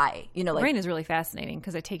will die. You know, like, brain is really fascinating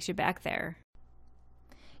because it takes you back there.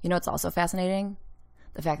 You know, it's also fascinating.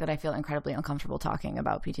 The fact that I feel incredibly uncomfortable talking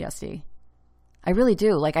about PTSD. I really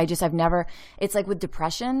do. Like, I've never, it's like with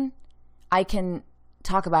depression, I can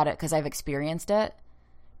talk about it because I've experienced it.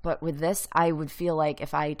 But with this, I would feel like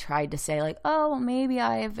if I tried to say like, oh, well, maybe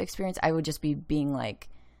I've experienced, I would just be being like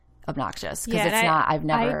obnoxious because I've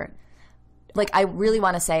never. like, I really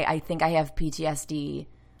want to say I think I have PTSD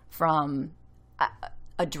from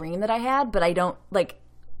a dream that I had, but I don't, like,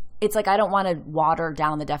 it's like I don't want to water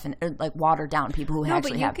down water down people who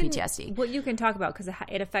actually have PTSD. What you can talk about, because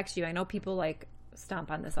it affects you. I know people, like,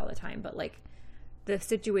 stomp on this all the time, but, like, the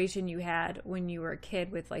situation you had when you were a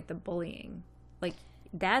kid with, like, the bullying, like,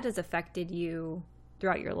 that has affected you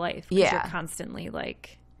throughout your life. Yeah. You're constantly,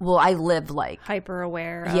 like... Well, I lived, like... hyper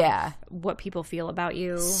aware of what people feel about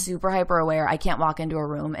you. Super hyper aware. I can't walk into a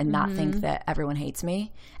room and not think that everyone hates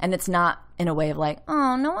me. And it's not in a way of like,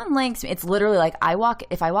 oh, no one likes me. It's literally like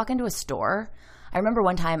if I walk into a store... I remember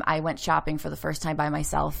one time I went shopping for the first time by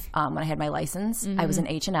myself when I had my license. I was in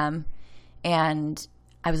H&M, and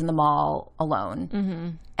I was in the mall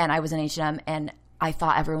alone. And I was in H&M, and I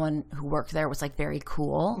thought everyone who worked there was, like, very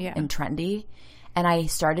cool and trendy. And I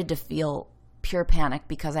started to feel... pure panic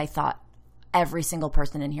because I thought every single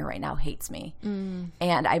person in here right now hates me.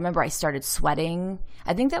 And I remember I started sweating.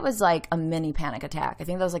 I think that was like a mini panic attack. I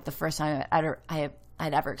think that was like the first time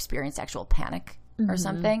I'd ever experienced actual panic or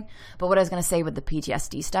something. But what I was going to say with the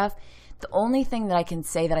PTSD stuff, the only thing that I can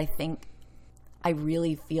say that I think I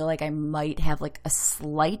really feel like I might have like a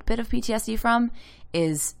slight bit of PTSD from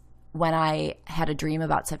is when I had a dream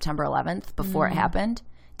about September 11th before it happened.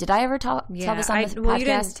 Did I ever tell this on the podcast? Well, you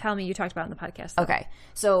didn't tell me. You talked about it on the podcast. Though. Okay.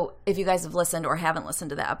 So if you guys have listened or haven't listened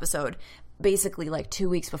to that episode, basically like 2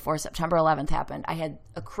 weeks before September 11th happened, I had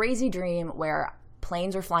a crazy dream where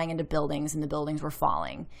planes were flying into buildings and the buildings were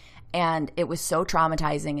falling. And it was so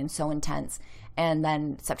traumatizing and so intense. And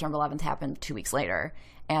then September 11th happened 2 weeks later.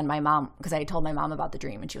 And my mom, because I told my mom about the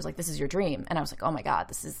dream, and she was like, this is your dream. And I was like, oh my God,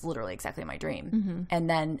 this is literally exactly my dream. And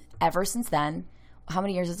then ever since then, how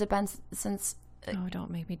many years has it been since... Oh, don't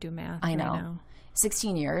make me do math. I know. Right now.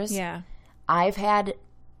 16 years. Yeah. I've had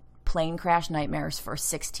plane crash nightmares for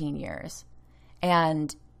 16 years.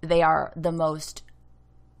 And they are the most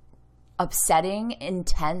upsetting,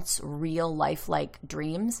 intense, real life-like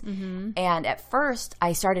dreams. And at first,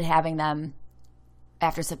 I started having them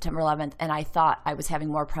after September 11th, and I thought I was having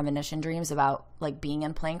more premonition dreams about, like, being in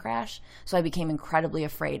a plane crash. So I became incredibly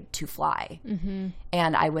afraid to fly.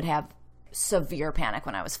 And I would have severe panic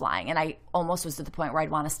when I was flying, and I almost was to the point where I'd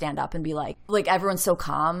want to stand up and be like everyone's so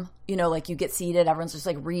calm, you know, like you get seated, everyone's just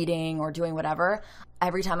like reading or doing whatever.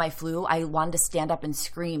 Every time I flew, I wanted to stand up and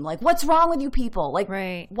scream like, what's wrong with you people? Like,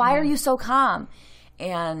 why are you so calm?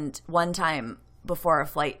 And one time before a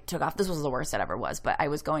flight took off, this was the worst it ever was, but I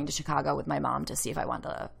was going to Chicago with my mom to see if I wanted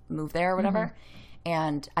to move there or whatever.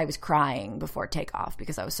 And I was crying before takeoff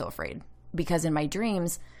because I was so afraid, because in my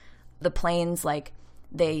dreams the planes, like,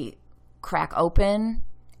 they crack open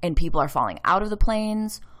and people are falling out of the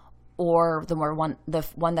planes, or the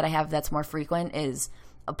one that I have that's more frequent is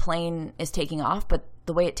a plane is taking off, but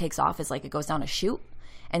the way it takes off is like it goes down a chute,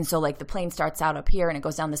 and so like the plane starts out up here and it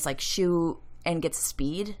goes down this like chute and gets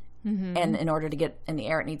speed, and in order to get in the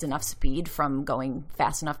air it needs enough speed from going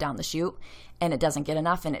fast enough down the chute, and it doesn't get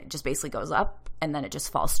enough and it just basically goes up and then it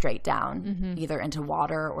just falls straight down either into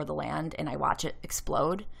water or the land, and I watch it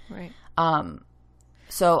explode.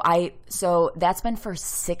 So that's been for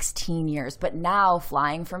 16 years. But now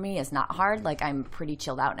flying for me is not hard. Like, I'm pretty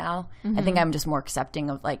chilled out now. I think I'm just more accepting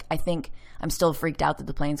of, like, I think I'm still freaked out that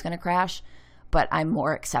the plane's going to crash, but I'm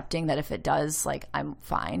more accepting that if it does, like, I'm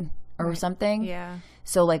fine or something. Yeah.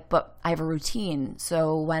 So, like, but I have a routine.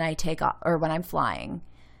 So when I take off, or when I'm flying,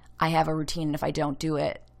 I have a routine. And if I don't do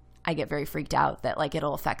it, I get very freaked out that, like,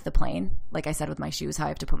 it'll affect the plane. Like I said with my shoes, how I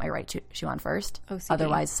have to put my right shoe on first. OCD.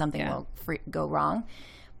 Otherwise, something will go wrong.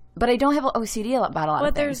 But I don't have OCD about a lot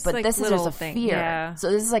of things. But like this is just a fear. Yeah.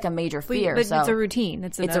 So this is like a major fear. But it's a routine.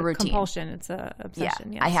 It's a routine. Compulsion. It's a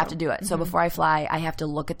obsession. Yeah, I have to do it. So before I fly, I have to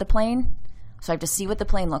look at the plane. So I have to see what the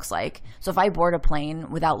plane looks like. So if I board a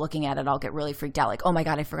plane without looking at it, I'll get really freaked out. Like, oh my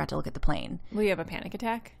God, I forgot to look at the plane. Will you have a panic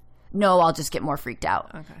attack? No, I'll just get more freaked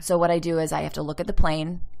out. Okay. So what I do is I have to look at the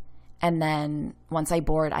plane. And then once I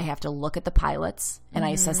board, I have to look at the pilots, and I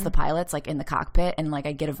assess the pilots, like, in the cockpit, and, like,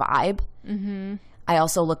 I get a vibe. I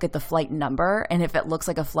also look at the flight number, and if it looks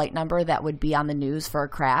like a flight number that would be on the news for a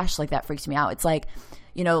crash, like, that freaks me out. It's like,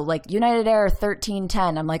 you know, like United Air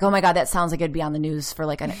 1310. I'm like, oh my God, that sounds like it'd be on the news for,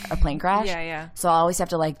 like, a plane crash. Yeah. So I always have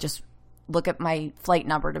to, like, just look at my flight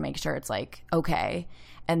number to make sure it's, like, okay.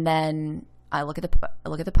 And then I look at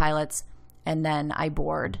the pilots, and then I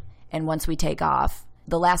board. And once we take off,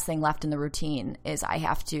 the last thing left in the routine is I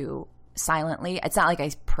have to silently, it's not like I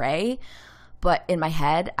pray, but in my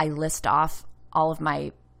head I list off all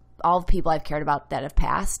the people I've cared about that have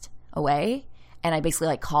passed away, and I basically,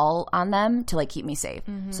 like, call on them to, like, keep me safe.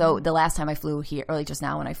 So the last time I flew here, or like just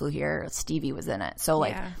now when I flew here, Stevie was in it. So,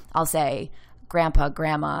 like, I'll say grandpa,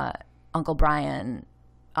 grandma, Uncle Brian,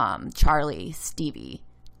 Charlie, Stevie,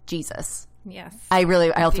 Jesus. Yes.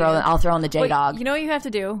 I'll throw in the J-Dog. You know what you have to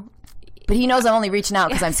do? But he knows I'm only reaching out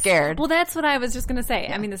because I'm scared. Well, that's what I was just going to say.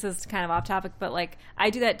 Yeah. I mean, this is kind of off topic, but like I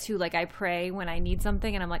do that too. Like I pray when I need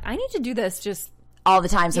something and I'm like, I need to do this just all the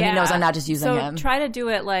time. So he knows I'm not just using him. So try to do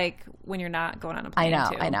it like when you're not going on a plane.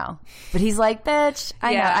 I know. But he's like, bitch,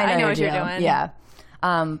 I know what you're doing. Yeah.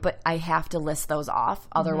 But I have to list those off.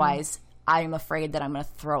 Otherwise, I'm afraid that I'm going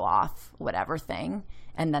to throw off whatever thing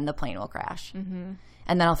and then the plane will crash. Mm-hmm.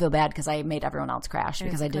 And then I'll feel bad because I made everyone else crash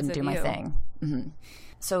because I didn't do my thing. Mm-hmm.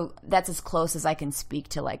 So that's as close as I can speak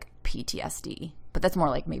to like PTSD. But that's more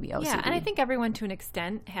like maybe OCD. Yeah, and I think everyone to an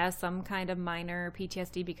extent has some kind of minor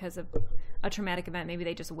PTSD because of a traumatic event maybe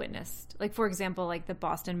they just witnessed. Like, for example, like the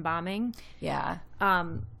Boston bombing. Yeah.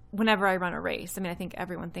 Whenever I run a race, I mean, I think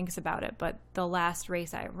everyone thinks about it, but the last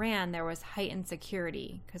race I ran, there was heightened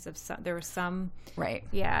security because of there was some... Right.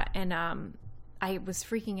 Yeah, and I was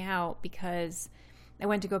freaking out because I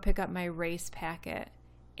went to go pick up my race packet,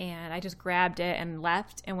 and I just grabbed it and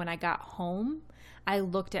left, and when I got home, I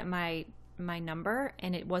looked at my number,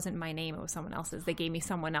 and it wasn't my name, it was someone else's. They gave me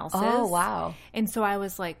someone else's. Oh, wow. And so I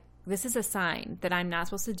was like, this is a sign that I'm not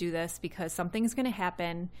supposed to do this because something's going to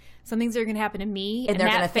happen. Some things are going to happen to me, and they're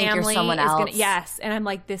going to think you're someone else. Yes, and I'm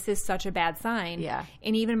like, this is such a bad sign. Yeah.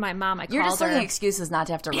 And even my mom, I called her. You're just looking excuses not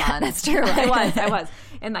to have to run. Yeah, that's true. I was.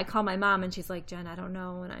 And I called my mom, and she's like, Jen, I don't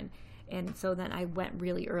know. And so then I went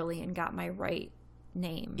really early and got my right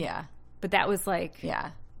name. Yeah. But that was like...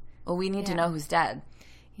 Yeah. Well, we need to know who's dead.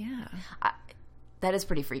 Yeah. That is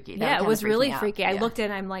pretty freaky. It was really freaky. I looked at it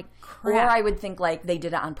and I'm like, crap. Or I would think like they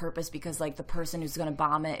did it on purpose because like the person who's going to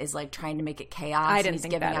bomb it is like trying to make it chaos. I didn't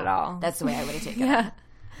think that at all. That's the way I would have taken it.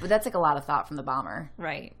 But that's like a lot of thought from the bomber.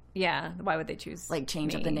 Right. Yeah. Why would they choose like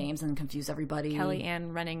change up the names and confuse everybody? Kelly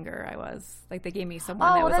Ann Renninger, I was. Like they gave me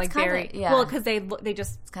someone that was like very... Well, because they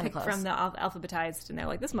just picked close. From the alphabetized and they're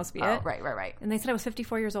like, this must be it. Right. And they said I was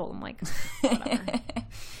 54 years old. I'm like, whatever.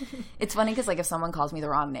 It's funny because like if someone calls me the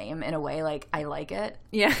wrong name in a way, like I like it.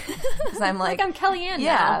 Yeah. Because I'm like I'm Kelly Ann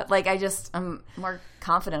now. Like I'm more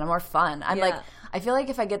confident. I'm more fun. I'm like, I feel like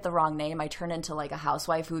if I get the wrong name, I turn into like a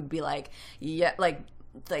housewife who'd be like, yeah, like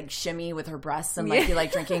shimmy with her breasts and like be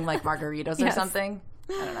like drinking like margaritas or something.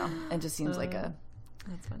 I don't know. It just seems like a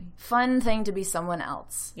that's funny fun thing to be someone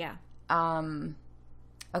else. Yeah.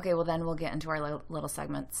 Okay, well then we'll get into our little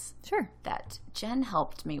segments. Sure. That Jen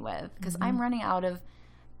helped me with because I'm running out of.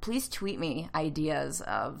 Please tweet me ideas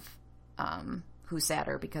of who's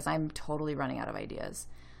sadder because I'm totally running out of ideas.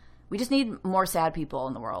 We just need more sad people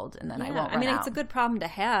in the world, and then I won't run out. It's a good problem to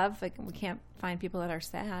have. Like we can't find people that are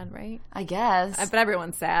sad, right? I guess. But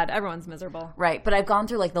everyone's sad. Everyone's miserable. Right. But I've gone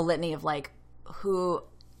through like the litany of like who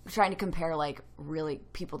trying to compare like really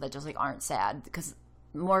people that just like aren't sad because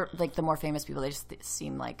more like the more famous people they just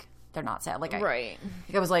seem like they're not sad. Like I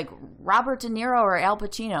was like Robert De Niro or Al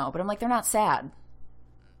Pacino, but I'm like they're not sad.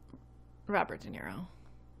 Robert De Niro.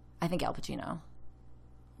 I think Al Pacino.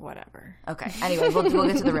 Whatever. Okay. Anyway, we'll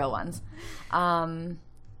get to the real ones.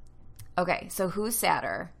 Okay, so who's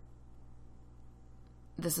sadder?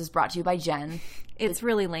 This is brought to you by Jen. It's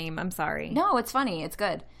really lame. I'm sorry. No, it's funny. It's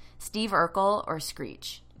good. Steve Urkel or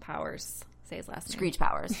Screech? Powers. Say his last name. Screech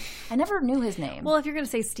Powers. I never knew his name. Well, if you're going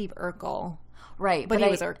to say Steve Urkel. Right. But he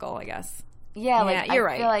was Urkel, I guess. Yeah, like you're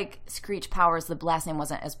I feel like Screech Powers, the last name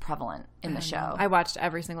wasn't as prevalent in the show. I watched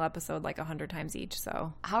every single episode like 100 times each,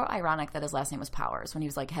 so. How ironic that his last name was Powers when he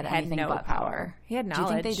was like had anything no but power. He had knowledge.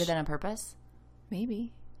 Do you think they did that on purpose?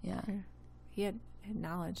 Maybe. Yeah. He had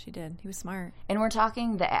knowledge. He did. He was smart. And we're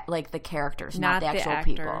talking the characters, not the actual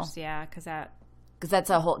actors, people. Yeah, because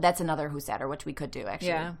that's another who's sadder, which we could do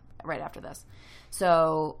actually right after this.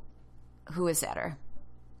 So, who is sadder?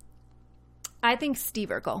 I think Steve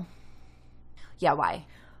Urkel. Yeah, why?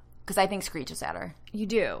 Because I think Screech is sadder. You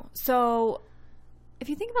do. So, if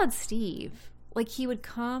you think about Steve, like he would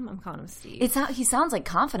come. I'm calling him Steve. He sounds like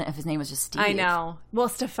confident if his name was just Steve. I know. Well,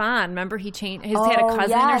 Stefan. Remember he changed. He had a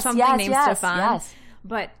cousin or something named Stefan. Yes.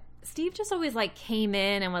 But Steve just always like came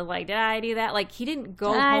in and was like, "Did I do that?" Like he didn't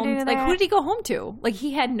go home. Like who did he go home to? Like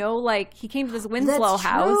he had no like. He came to this Winslow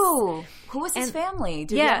house. True. Who was his family?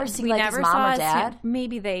 Did we ever see like his mom or dad?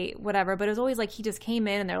 Maybe they whatever. But it was always like he just came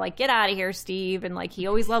in and they're like, "Get out of here, Steve!" And like he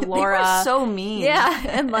always loved Laura. They were so mean. Yeah,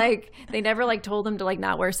 and like they never like told him to like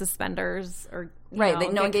not wear suspenders or.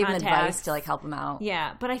 Right, no one gave him advice to like help him out.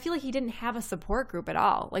 Yeah, but I feel like he didn't have a support group at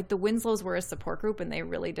all. Like the Winslows were a support group, and they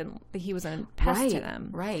really didn't. He was a pest to them.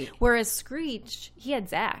 Right. Whereas Screech, he had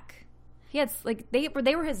Zach. He had like they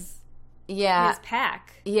were his his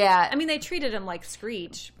pack. Yeah. I mean, they treated him like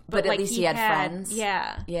Screech. But like at least he had friends.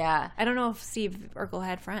 Yeah. Yeah. I don't know if Steve Urkel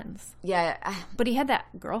had friends. Yeah. But he had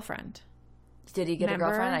that girlfriend. Did he get a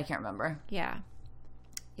girlfriend? I can't remember. Yeah.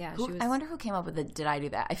 Yeah. She was... I wonder who came up with the Did I Do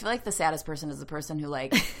That? I feel like the saddest person is the person who,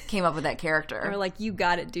 like, came up with that character. Or like, you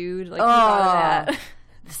got it, dude. Like, you thought of that.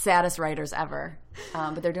 The saddest writers ever.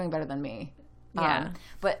 But they're doing better than me. Yeah.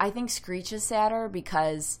 But I think Screech is sadder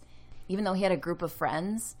because even though he had a group of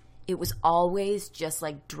friends, it was always just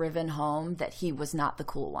like driven home that he was not the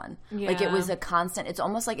cool one. Yeah. Like it was a constant. It's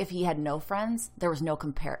almost like if he had no friends, there was no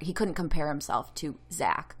he couldn't compare himself to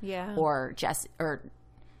Zach, or Jesse, or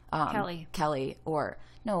Kelly, or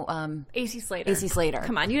AC Slater. AC Slater.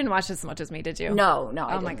 Come on, you didn't watch this as much as me, did you? No.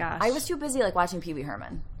 Oh my gosh, I was too busy like watching Pee Wee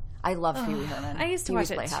Herman. I love Pee Wee Herman. I used to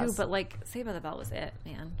watch it too, but like Saved by the Bell was it,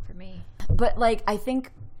 man, for me. But like I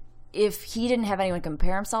think if he didn't have anyone to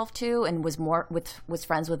compare himself to and was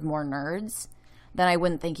friends with more nerds, then I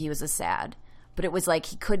wouldn't think he was as sad. But it was like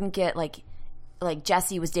he couldn't get like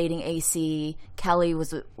Jesse was dating AC, Kelly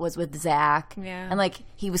was with Zach, and like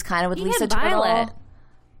he was kind of with Lisa Turtle.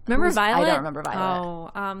 Remember Violet? I don't remember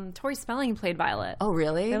Violet. Oh, Tori Spelling played Violet. Oh,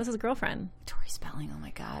 really? That was his girlfriend. Tori Spelling. Oh my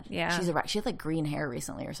God. Yeah. She had like green hair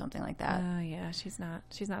recently or something like that. Oh yeah, she's not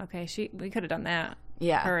okay. We could have done that.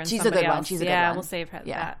 Yeah, her and she's a good else. one. She's a good one. Yeah, we'll save her.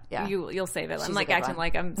 Yeah, that. You'll save it. She's I'm like acting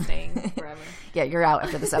like I'm staying forever. Yeah, you're out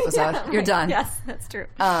after this episode. Yeah, you're done. Yes, that's true.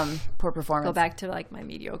 Poor performance. Go back to like my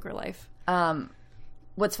mediocre life.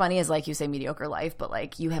 What's funny is like you say mediocre life, but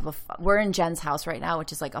like you have we're in Jen's house right now,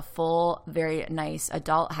 which is like a full, very nice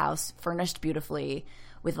adult house, furnished beautifully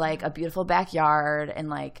with like a beautiful backyard and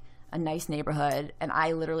like a nice neighborhood. And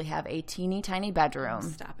I literally have a teeny tiny bedroom.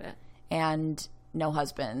 Stop it. And no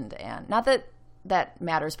husband. And not that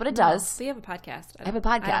matters, but it does. So you have a podcast. I have a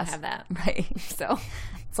podcast. I don't have that. Right. So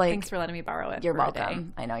it's like, thanks for letting me borrow it. You're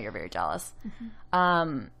welcome. I know you're very jealous.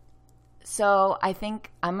 Mm-hmm. So I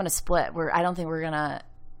think I'm going to split. I don't think we're going to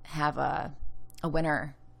have a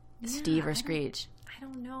winner, Steve or Screech. I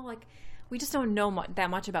don't know. Like, we just don't know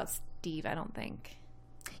that much about Steve, I don't think.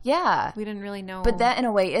 Yeah. We didn't really know. But that, in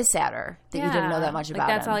a way, is sadder that you didn't know that much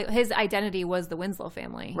about him. His identity was the Winslow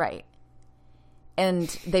family. Right. And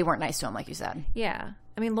they weren't nice to him, like you said. Yeah.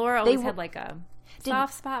 I mean, Laura always had, like, a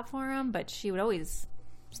soft spot for him, but she would always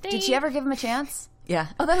stay. Did she ever give him a chance? Yeah.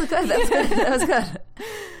 Oh, that was good. That was good. That was good.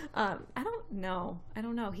 I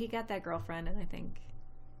don't know. He got that girlfriend, and I think...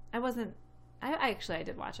 I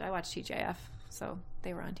did watch it. I watched TJF, so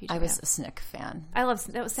they were on TJF. I was a Snick fan. That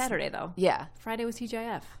was Saturday, though. Yeah. Friday was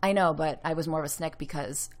TJF. I know, but I was more of a Snick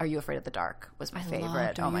because Are You Afraid of the Dark was my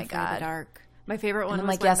favorite. Oh my God. Are You Afraid of the Dark? My favorite one and I'm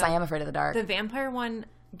was like, yes, I am afraid of the dark. The vampire one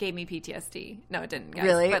gave me PTSD. No, it didn't, guys.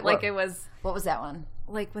 Really? But like it was... What was that one?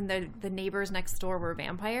 Like when the neighbors next door were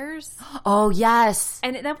vampires. Oh, yes.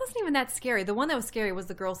 And that wasn't even that scary. The one that was scary was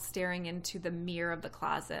the girl staring into the mirror of the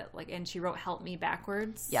closet, and she wrote "Help me"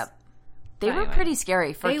 backwards. Yep. They were pretty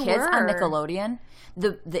scary for kids on Nickelodeon.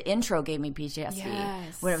 The intro gave me PTSD.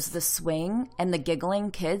 Yes. When it was the swing and the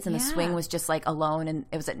giggling kids, and the swing was just like alone, and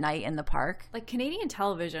it was at night in the park. Like Canadian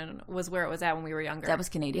television was where it was at when we were younger. That was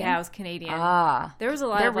Canadian? Yeah, it was Canadian. There was a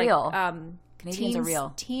lot They're of real. Canadians are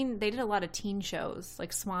real. They did a lot of teen shows,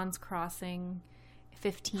 like Swan's Crossing,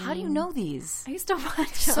 15. How do you know these? I used to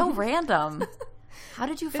watch them. So random. How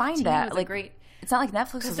did you find that? Was like great. It's not like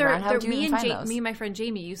Netflix was around. How did you even find those? Me and my friend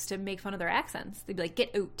Jamie used to make fun of their accents. They'd be like,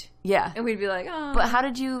 "Get out." Yeah. And we'd be like, "Oh." But how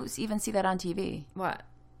did you even see that on TV? What?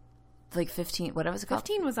 Like 15, what was it called?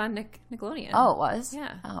 15 was on Nickelodeon. Oh, it was?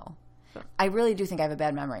 Yeah. Oh. I really do think I have a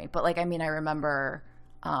bad memory. But like, I mean, I remember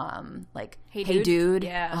like Hey Dude.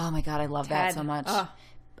 Yeah. Oh my God, I love that so much. And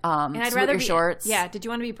I'd Salute rather Your be Shorts. Yeah. Did you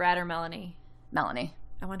want to be Brad or Melanie? Melanie.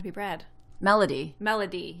 I want to be Brad. Melody.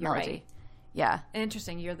 You're right. Yeah.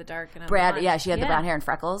 Interesting. You're the dark and I'm Brad. the Yeah, she had the brown hair and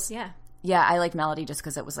freckles. Yeah. Yeah, I liked Melody just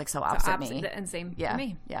because it was like so opposite me. And same for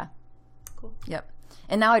me. Yeah. Cool. Yep.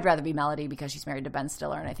 And now I'd rather be Melody because she's married to Ben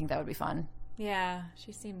Stiller, and I think that would be fun. Yeah,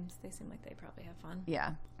 they seem like they probably have fun.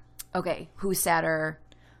 Yeah. Okay, who's sadder?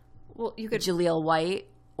 Well, you could Jaleel White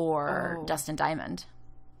or Dustin Diamond,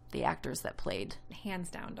 the actors that played. Hands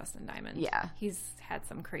down, Dustin Diamond. Yeah, he's had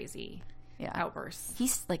some crazy outbursts.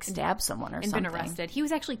 He's like stabbed someone or something and been arrested. He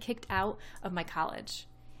was actually kicked out of my college.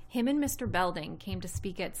 Him and Mr. Belding came to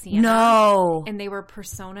speak at Siena. No, and they were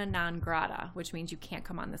persona non grata, which means you can't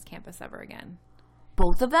come on this campus ever again.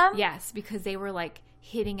 Both of them? Yes, because they were like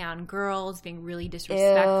hitting on girls, being really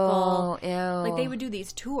disrespectful. Ew. Like they would do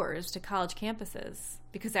these tours to college campuses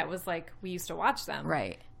because that was like we used to watch them.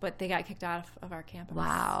 Right. But they got kicked out of our campus.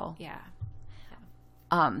 Wow. Yeah.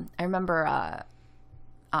 I remember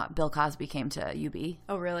Bill Cosby came to UB.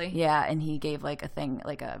 Oh, really? Yeah, and he gave like a thing,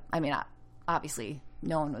 obviously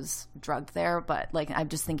no one was drugged there, but like I'm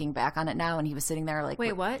just thinking back on it now, and he was sitting there like,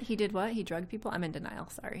 wait, what? He did what? He drugged people? I'm in denial.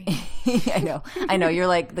 Sorry. I know. You're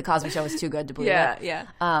like, the Cosby Show was too good to believe it. Yeah.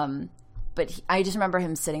 But I just remember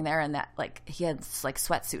him sitting there, and that like he had this like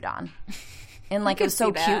sweatsuit on, and like it was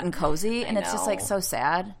so cute and cozy, and it's just like so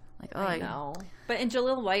sad. Like, oh, I know. But and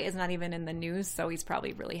Jaleel White is not even in the news, so he's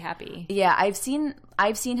probably really happy. Yeah, I've seen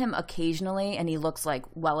him occasionally, and he looks like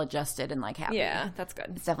well adjusted and like happy. Yeah, that's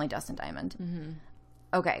good. It's definitely Dustin Diamond. Mm-hmm.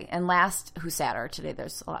 Okay, and last, Who Sadder. Today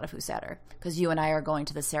there's a lot of Who Sadder because you and I are going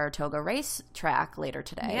to the Saratoga race track later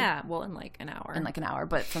today. Yeah, well, in like an hour.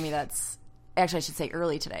 But for me that's actually I should say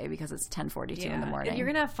early today because it's 10:42 in the morning. You're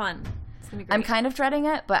gonna have fun. It's gonna be great. I'm kind of dreading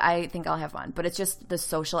it, but I think I'll have fun. But it's just the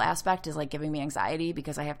social aspect is like giving me anxiety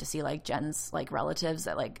because I have to see like Jen's like relatives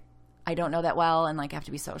that like I don't know that well and like have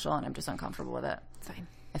to be social, and I'm just uncomfortable with it. It's fine.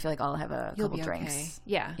 I feel like I'll have a couple drinks. Okay.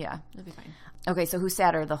 Yeah. Yeah. You'll be fine. Okay, so who's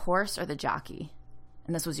sadder, the horse or the jockey?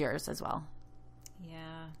 And this was yours as well.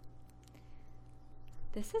 Yeah.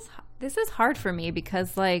 This is hard for me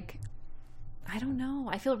because like I don't know.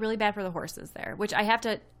 I feel really bad for the horses there, which I have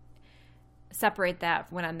to separate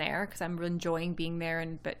that when I'm there because I'm enjoying being there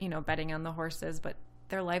and betting on the horses, but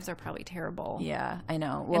their lives are probably terrible. Yeah, I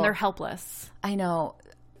know. Well, and they're helpless. I know.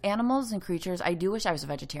 Animals and creatures, I do wish I was a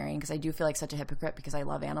vegetarian because I do feel like such a hypocrite because I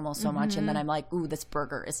love animals so much, and then I'm like, ooh, this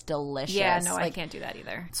burger is delicious. Yeah, no, like, I can't do that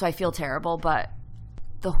either. So I feel terrible, but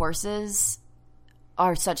the horses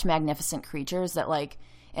are such magnificent creatures that like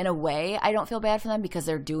in a way I don't feel bad for them because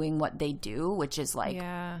they're doing what they do, which is like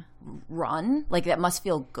run. Like that must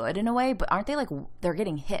feel good in a way, but aren't they like they're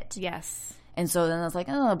getting hit? Yes. And so then it's like,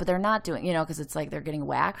 oh, but they're not doing, because it's like they're getting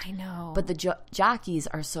whacked. I know. But the jockeys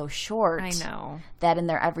are so short. I know. That in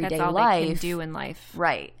their everyday That's all life. they can do in life.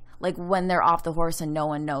 Right. Like when they're off the horse and no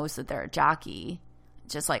one knows that they're a jockey,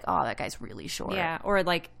 just like, oh, that guy's really short. Yeah. Or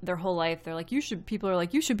like their whole life, they're like, people are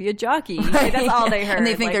like, you should be a jockey. Right. Like, that's all they heard. And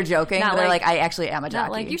they think like, they're joking. They're like, I actually am a jockey.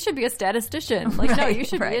 Not like, you should be a statistician. Like, no, you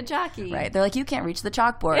should be a jockey. Right. They're like, you can't reach the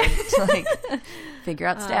chalkboard to like figure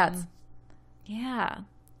out stats. Yeah.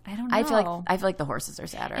 I don't know. I feel like the horses are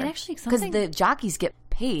sadder. And actually, because the jockeys get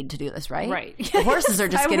paid to do this, right? Right. The horses are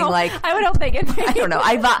just getting like. I would hope they get paid. I don't know.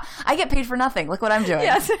 I get paid for nothing. Look what I'm doing.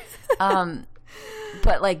 Yes.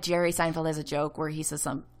 But like Jerry Seinfeld has a joke where he says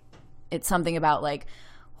it's something about like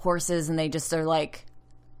horses, and they just are like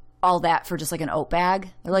all that for just like an oat bag.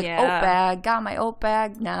 They're like, oat bag, got my oat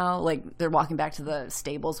bag now. Like they're walking back to the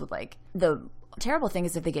stables with like the terrible thing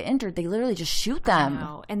is if they get injured, they literally just shoot them. I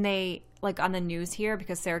know. And they like on the news here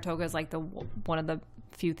because Saratoga is like one of the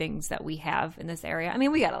few things that we have in this area. I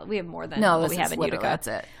mean, we have more than what we have in Utica. That's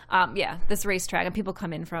it. Yeah, this racetrack, and people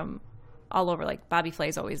come in from all over. Like Bobby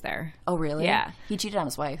Flay's always there. Oh, really? Yeah, he cheated on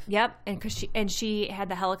his wife. Yep, and because she had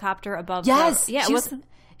the helicopter above. Yes, yeah,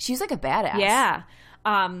 she's like a badass. Yeah,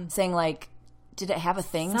 saying like. Did it have a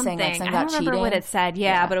thing saying like something about cheating? I don't remember what it said.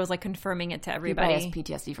 Yeah, but it was like confirming it to everybody. He has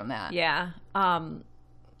PTSD from that. Yeah.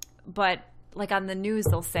 But like on the news,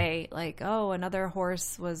 they'll say like, "Oh, another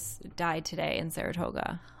horse died today in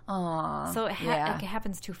Saratoga." Aww. So it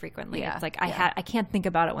happens too frequently. Yeah. It's like I can't think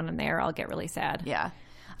about it when I'm there. I'll get really sad. Yeah.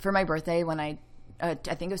 For my birthday, when I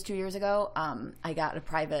think it was 2 years ago, I got a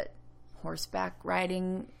private horseback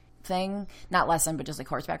riding thing, not lesson, but just like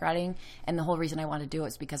horseback riding. And the whole reason I wanted to do it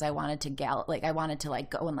is because I wanted to gallop, like I wanted to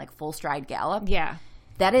like go in like full stride gallop. Yeah,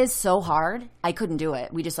 that is so hard. I couldn't do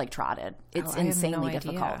it. We just like trotted. It's insanely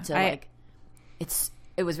difficult to like.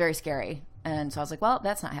 It was very scary, and so I was like, well,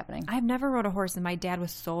 that's not happening. I've never rode a horse, and my dad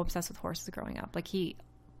was so obsessed with horses growing up. Like he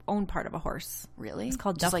owned part of a horse. Really? It's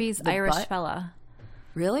called just Duffy's like Irish butt? Fella.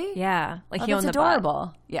 Really? Yeah, like he owned the adorable.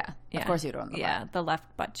 Butt. Yeah, of course he'd own the butt. Yeah, the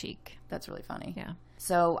left butt cheek. That's really funny. Yeah.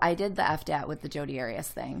 So I did the FDAT with the Jodi Arias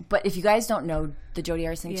thing. But if you guys don't know the Jodi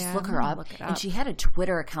Arias thing, just look her up. Look it up. And she had a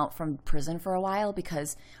Twitter account from prison for a while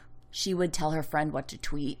because she would tell her friend what to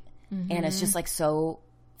tweet. Mm-hmm. And it's just like so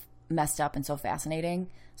messed up and so fascinating.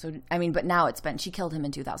 So, I mean, but now she killed him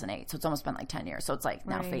in 2008. So it's almost been like 10 years. So it's like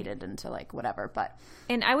now faded into like whatever. But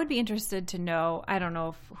and I would be interested to know, I don't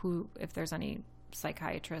know if there's any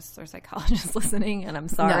psychiatrists or psychologists listening, and I'm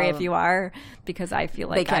sorry if you are, because I feel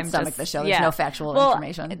like they can't stomach the show. There's no factual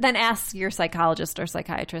information. Then ask your psychologist or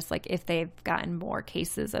psychiatrist like if they've gotten more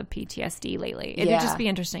cases of PTSD lately. It'd just be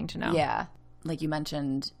interesting to know. Yeah, like you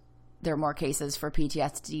mentioned, there are more cases for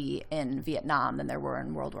PTSD in Vietnam than there were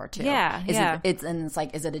in World War II. Yeah, it's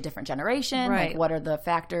like, is it a different generation? Right. Like, what are the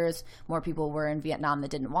factors? More people were in Vietnam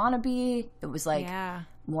that didn't want to be. It was like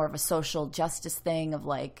more of a social justice thing of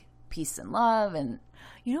like peace and love. And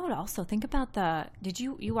you know what, also think about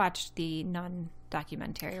you watched the Nun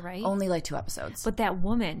documentary, right? Only like 2 episodes. But that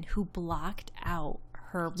woman who blocked out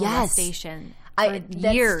her Yes. molestation That's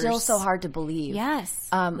years. still so hard to believe. Yes.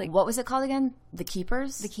 What was it called again? The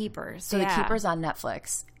Keepers? The Keepers. So The Keepers on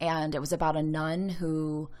Netflix. And it was about a nun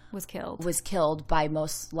who was killed by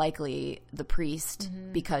most likely the priest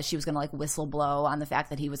because she was going to like whistle blow on the fact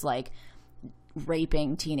that he was like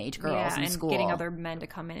raping teenage girls in school. Getting other men to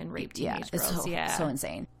come in and rape teenage girls. It's so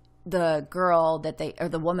insane. The girl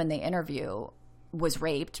the woman they interview was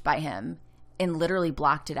raped by him and literally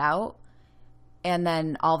blocked it out. And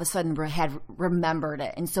then all of a sudden had remembered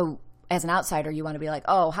it. And so as an outsider, you want to be like,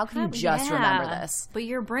 oh, how can you just remember this? But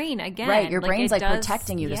your brain, again. Right, your brain's like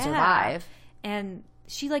protecting you to survive. And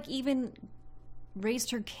she like even raised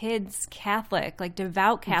her kids Catholic, like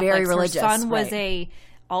devout Catholics. Very religious. Her son was a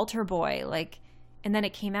altar boy, like, and then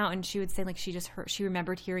it came out and she would say like she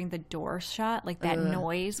remembered hearing the door shut, like that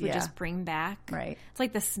noise would just bring back. Right. It's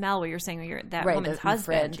like the smell where you're saying that woman's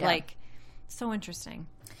husband. Fridge, like, so interesting.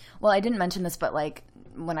 Well, I didn't mention this, but like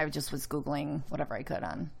when I just was Googling whatever I could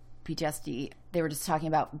on PTSD, they were just talking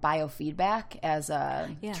about biofeedback as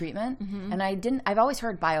a treatment. Mm-hmm. And I've always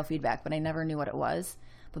heard biofeedback, but I never knew what it was.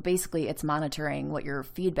 But basically it's monitoring what your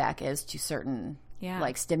feedback is to certain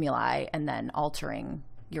like stimuli and then altering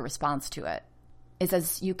your response to it. It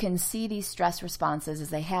says you can see these stress responses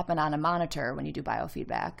as they happen on a monitor when you do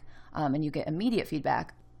biofeedback, and you get immediate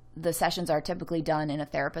feedback. The sessions are typically done in a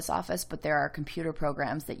therapist's office, but there are computer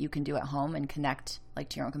programs that you can do at home and connect like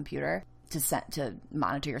to your own computer to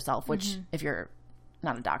monitor yourself, which if you're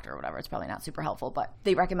not a doctor or whatever, it's probably not super helpful. But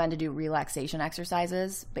they recommend to do relaxation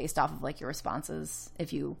exercises based off of like your responses.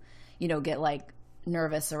 If you get like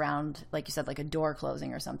nervous around, like you said, like a door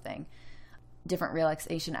closing or something. Different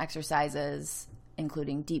relaxation exercises,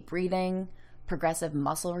 including deep breathing, progressive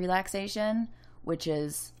muscle relaxation, which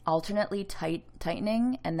is alternately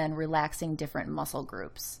tightening and then relaxing different muscle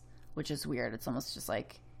groups, which is weird. It's almost just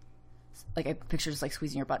like I picture just like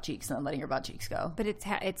squeezing your butt cheeks and then letting your butt cheeks go. But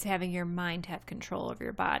it's having your mind have control over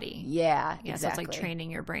your body. Yeah, exactly. So it's like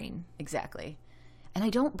training your brain. Exactly. And I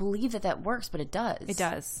don't believe that works, but it does. It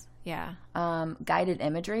does, yeah. Guided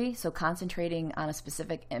imagery, so concentrating on a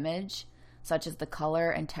specific image, such as the color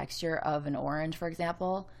and texture of an orange, for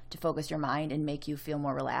example, to focus your mind and make you feel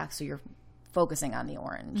more relaxed. So you're focusing on the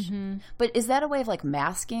orange. Mm-hmm. But is that a way of like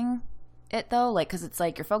masking it though? Like, because it's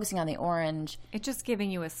like you're focusing on the orange. It's just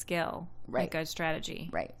giving you a skill, right? Like a strategy.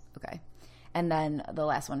 Right. Okay. And then the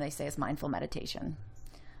last one they say is mindful meditation.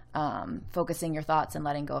 Focusing your thoughts and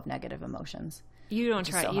letting go of negative emotions. You don't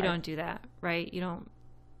you don't do that, right? You don't.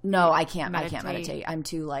 No, I can't. I can't meditate. I'm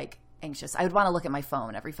too like anxious. I would want to look at my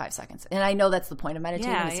phone every 5 seconds. And I know that's the point of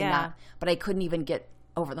meditating. Not, but I couldn't even get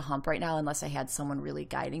over the hump right now unless I had someone really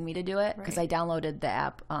guiding me to do it, because I downloaded the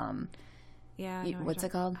app. What's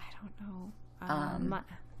it called? I don't know.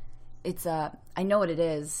 It's I know what it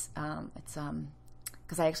is. It's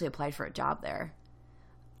because I actually applied for a job there.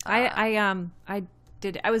 I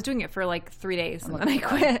was doing it for like 3 days and then I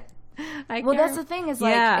quit. That's the thing is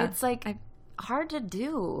like it's like hard to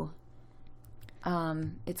do.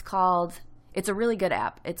 It's a really good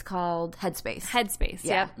app. It's called Headspace. Headspace.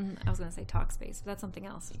 Yeah. I was going to say Talkspace, but that's something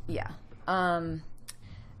else. Yeah.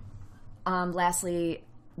 Lastly,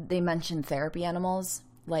 they mentioned therapy animals,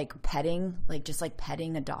 like petting, like just like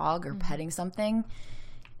petting a dog or petting something.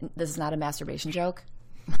 This is not a masturbation joke,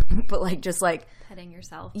 but like just like petting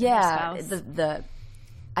yourself. Yeah. Your spouse.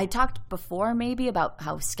 I talked before maybe about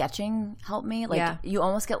how sketching helped me. Like you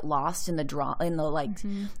almost get lost in the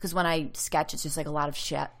because when I sketch, it's just like a lot of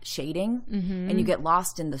shading, and you get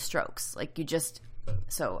lost in the strokes. Like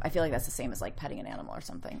so I feel like that's the same as like petting an animal or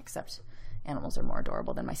something, except animals are more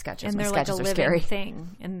adorable than my sketches. And my they're sketches like a are living scary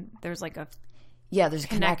thing, and there's like there's a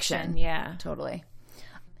connection. Yeah, totally.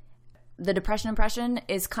 The depression impression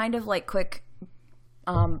is kind of like quick,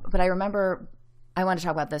 but I remember I want to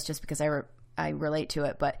talk about this just because I relate to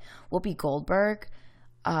it, but Whoopi Goldberg,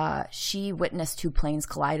 she witnessed 2 planes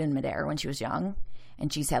collide in midair when she was young,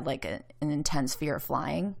 and she's had like an intense fear of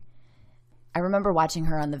flying. I remember watching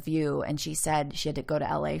her on The View, and she said she had to go to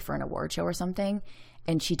LA for an award show or something,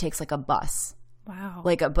 and she takes like a bus. Wow.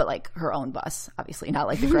 But like her own bus, obviously, not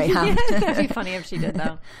like the Greyhound. That'd be funny if she did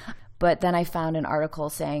though. But then I found an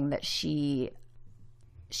article saying that she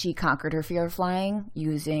conquered her fear of flying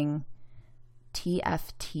using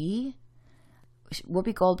TFT.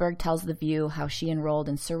 Whoopi Goldberg tells The View how she enrolled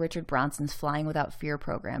in Sir Richard Branson's Flying Without Fear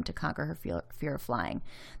program to conquer her fear of flying.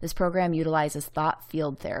 This program utilizes thought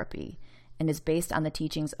field therapy and is based on the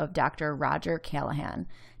teachings of Dr. Roger Callahan.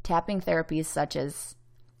 Tapping therapies such as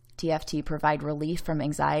TFT provide relief from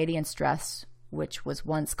anxiety and stress, which was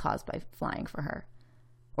once caused by flying for her.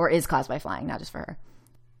 Or is caused by flying, not just for her.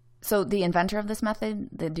 So the inventor of this method,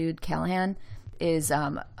 the dude Callahan, is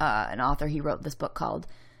an author. He wrote this book called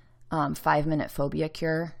 5-Minute Phobia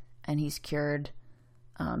Cure, and he's cured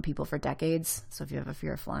people for decades. So if you have a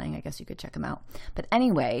fear of flying, I guess you could check him out. But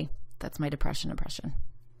anyway, that's my depression impression.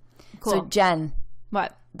 Cool. So Jen.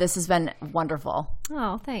 What? This has been wonderful.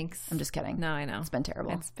 Oh, thanks. I'm just kidding. No, I know. It's been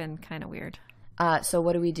terrible. It's been kind of weird. So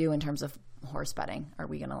what do we do in terms of horse betting? Are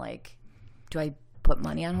we going to do I put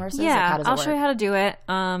money on horses? Yeah, I'll show you how to do it.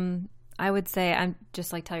 I would say I'm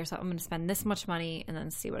just tell yourself I'm going to spend this much money and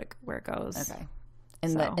then see where it goes. Okay.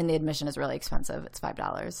 And the admission is really expensive. It's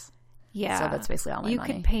 $5. Yeah. So that's basically all my money.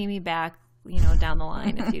 You could pay me back, down the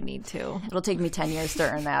line if you need to. It'll take me 10 years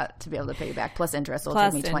to earn that to be able to pay you back. Plus interest. It'll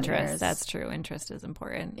take me 20 years. That's true. Interest is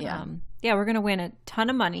important. Yeah. We're going to win a ton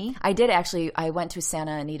of money. I did actually. I went to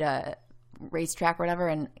Santa Anita racetrack or whatever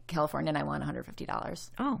in California and I won $150.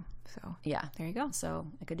 Oh. So yeah, there you go. So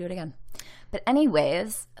I could do it again. But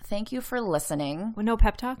anyways, thank you for listening. Well, no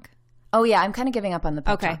pep talk? Oh yeah, I'm kind of giving up on the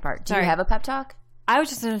pep talk part. Do you have a pep talk? I was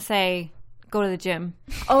just going to say, go to the gym.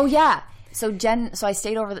 Oh yeah. So I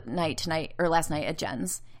stayed over the night last night at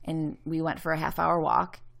Jen's, and we went for a half-hour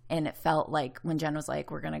walk. And it felt like when Jen was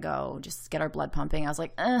like, we're going to go just get our blood pumping, I was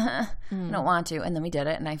like, I don't want to. And then we did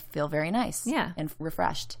it, and I feel very nice. Yeah. And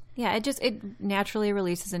refreshed. Yeah, it naturally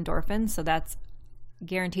releases endorphins, so that's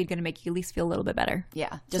guaranteed going to make you at least feel a little bit better.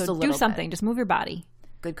 Yeah, just so a little do something. bit. Just move your body.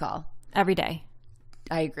 Good call. Every day.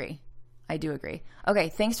 I agree. I do agree. Okay,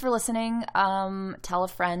 thanks for listening. Tell a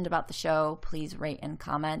friend about the show. Please rate and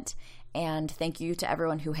comment. And thank you to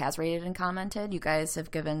everyone who has rated and commented. You guys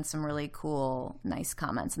have given some really cool, nice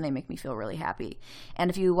comments, and they make me feel really happy. And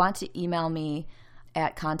if you want to email me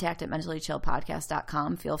at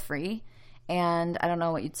contact@mentallychillpodcast.com, feel free. And I don't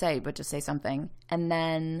know what you'd say, but just say something. And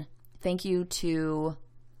then thank you to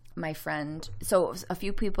my friend. So a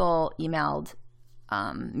few people emailed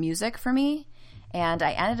music for me, and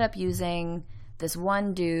I ended up using this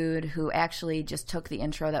one dude who actually just took the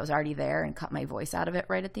intro that was already there and cut my voice out of it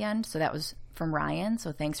right at the end. So that was from Ryan.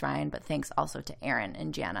 So thanks, Ryan. But thanks also to Aaron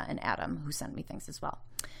and Jana and Adam who sent me things as well.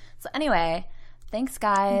 So anyway, thanks,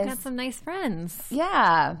 guys. You got some nice friends.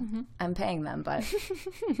 Yeah. Mm-hmm. I'm paying them, but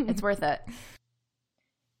it's worth it.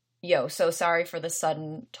 Yo, so sorry for the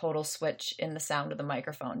sudden total switch in the sound of the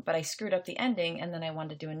microphone, but I screwed up the ending, and then I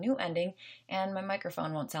wanted to do a new ending, and my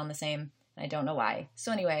microphone won't sound the same. I don't know why.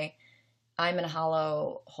 So anyway, I'm in a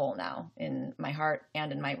hollow hole now in my heart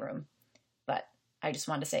and in my room. But I just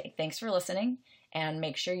wanted to say thanks for listening, and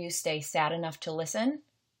make sure you stay sad enough to listen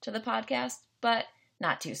to the podcast, but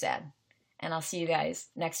not too sad. And I'll see you guys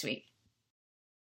next week.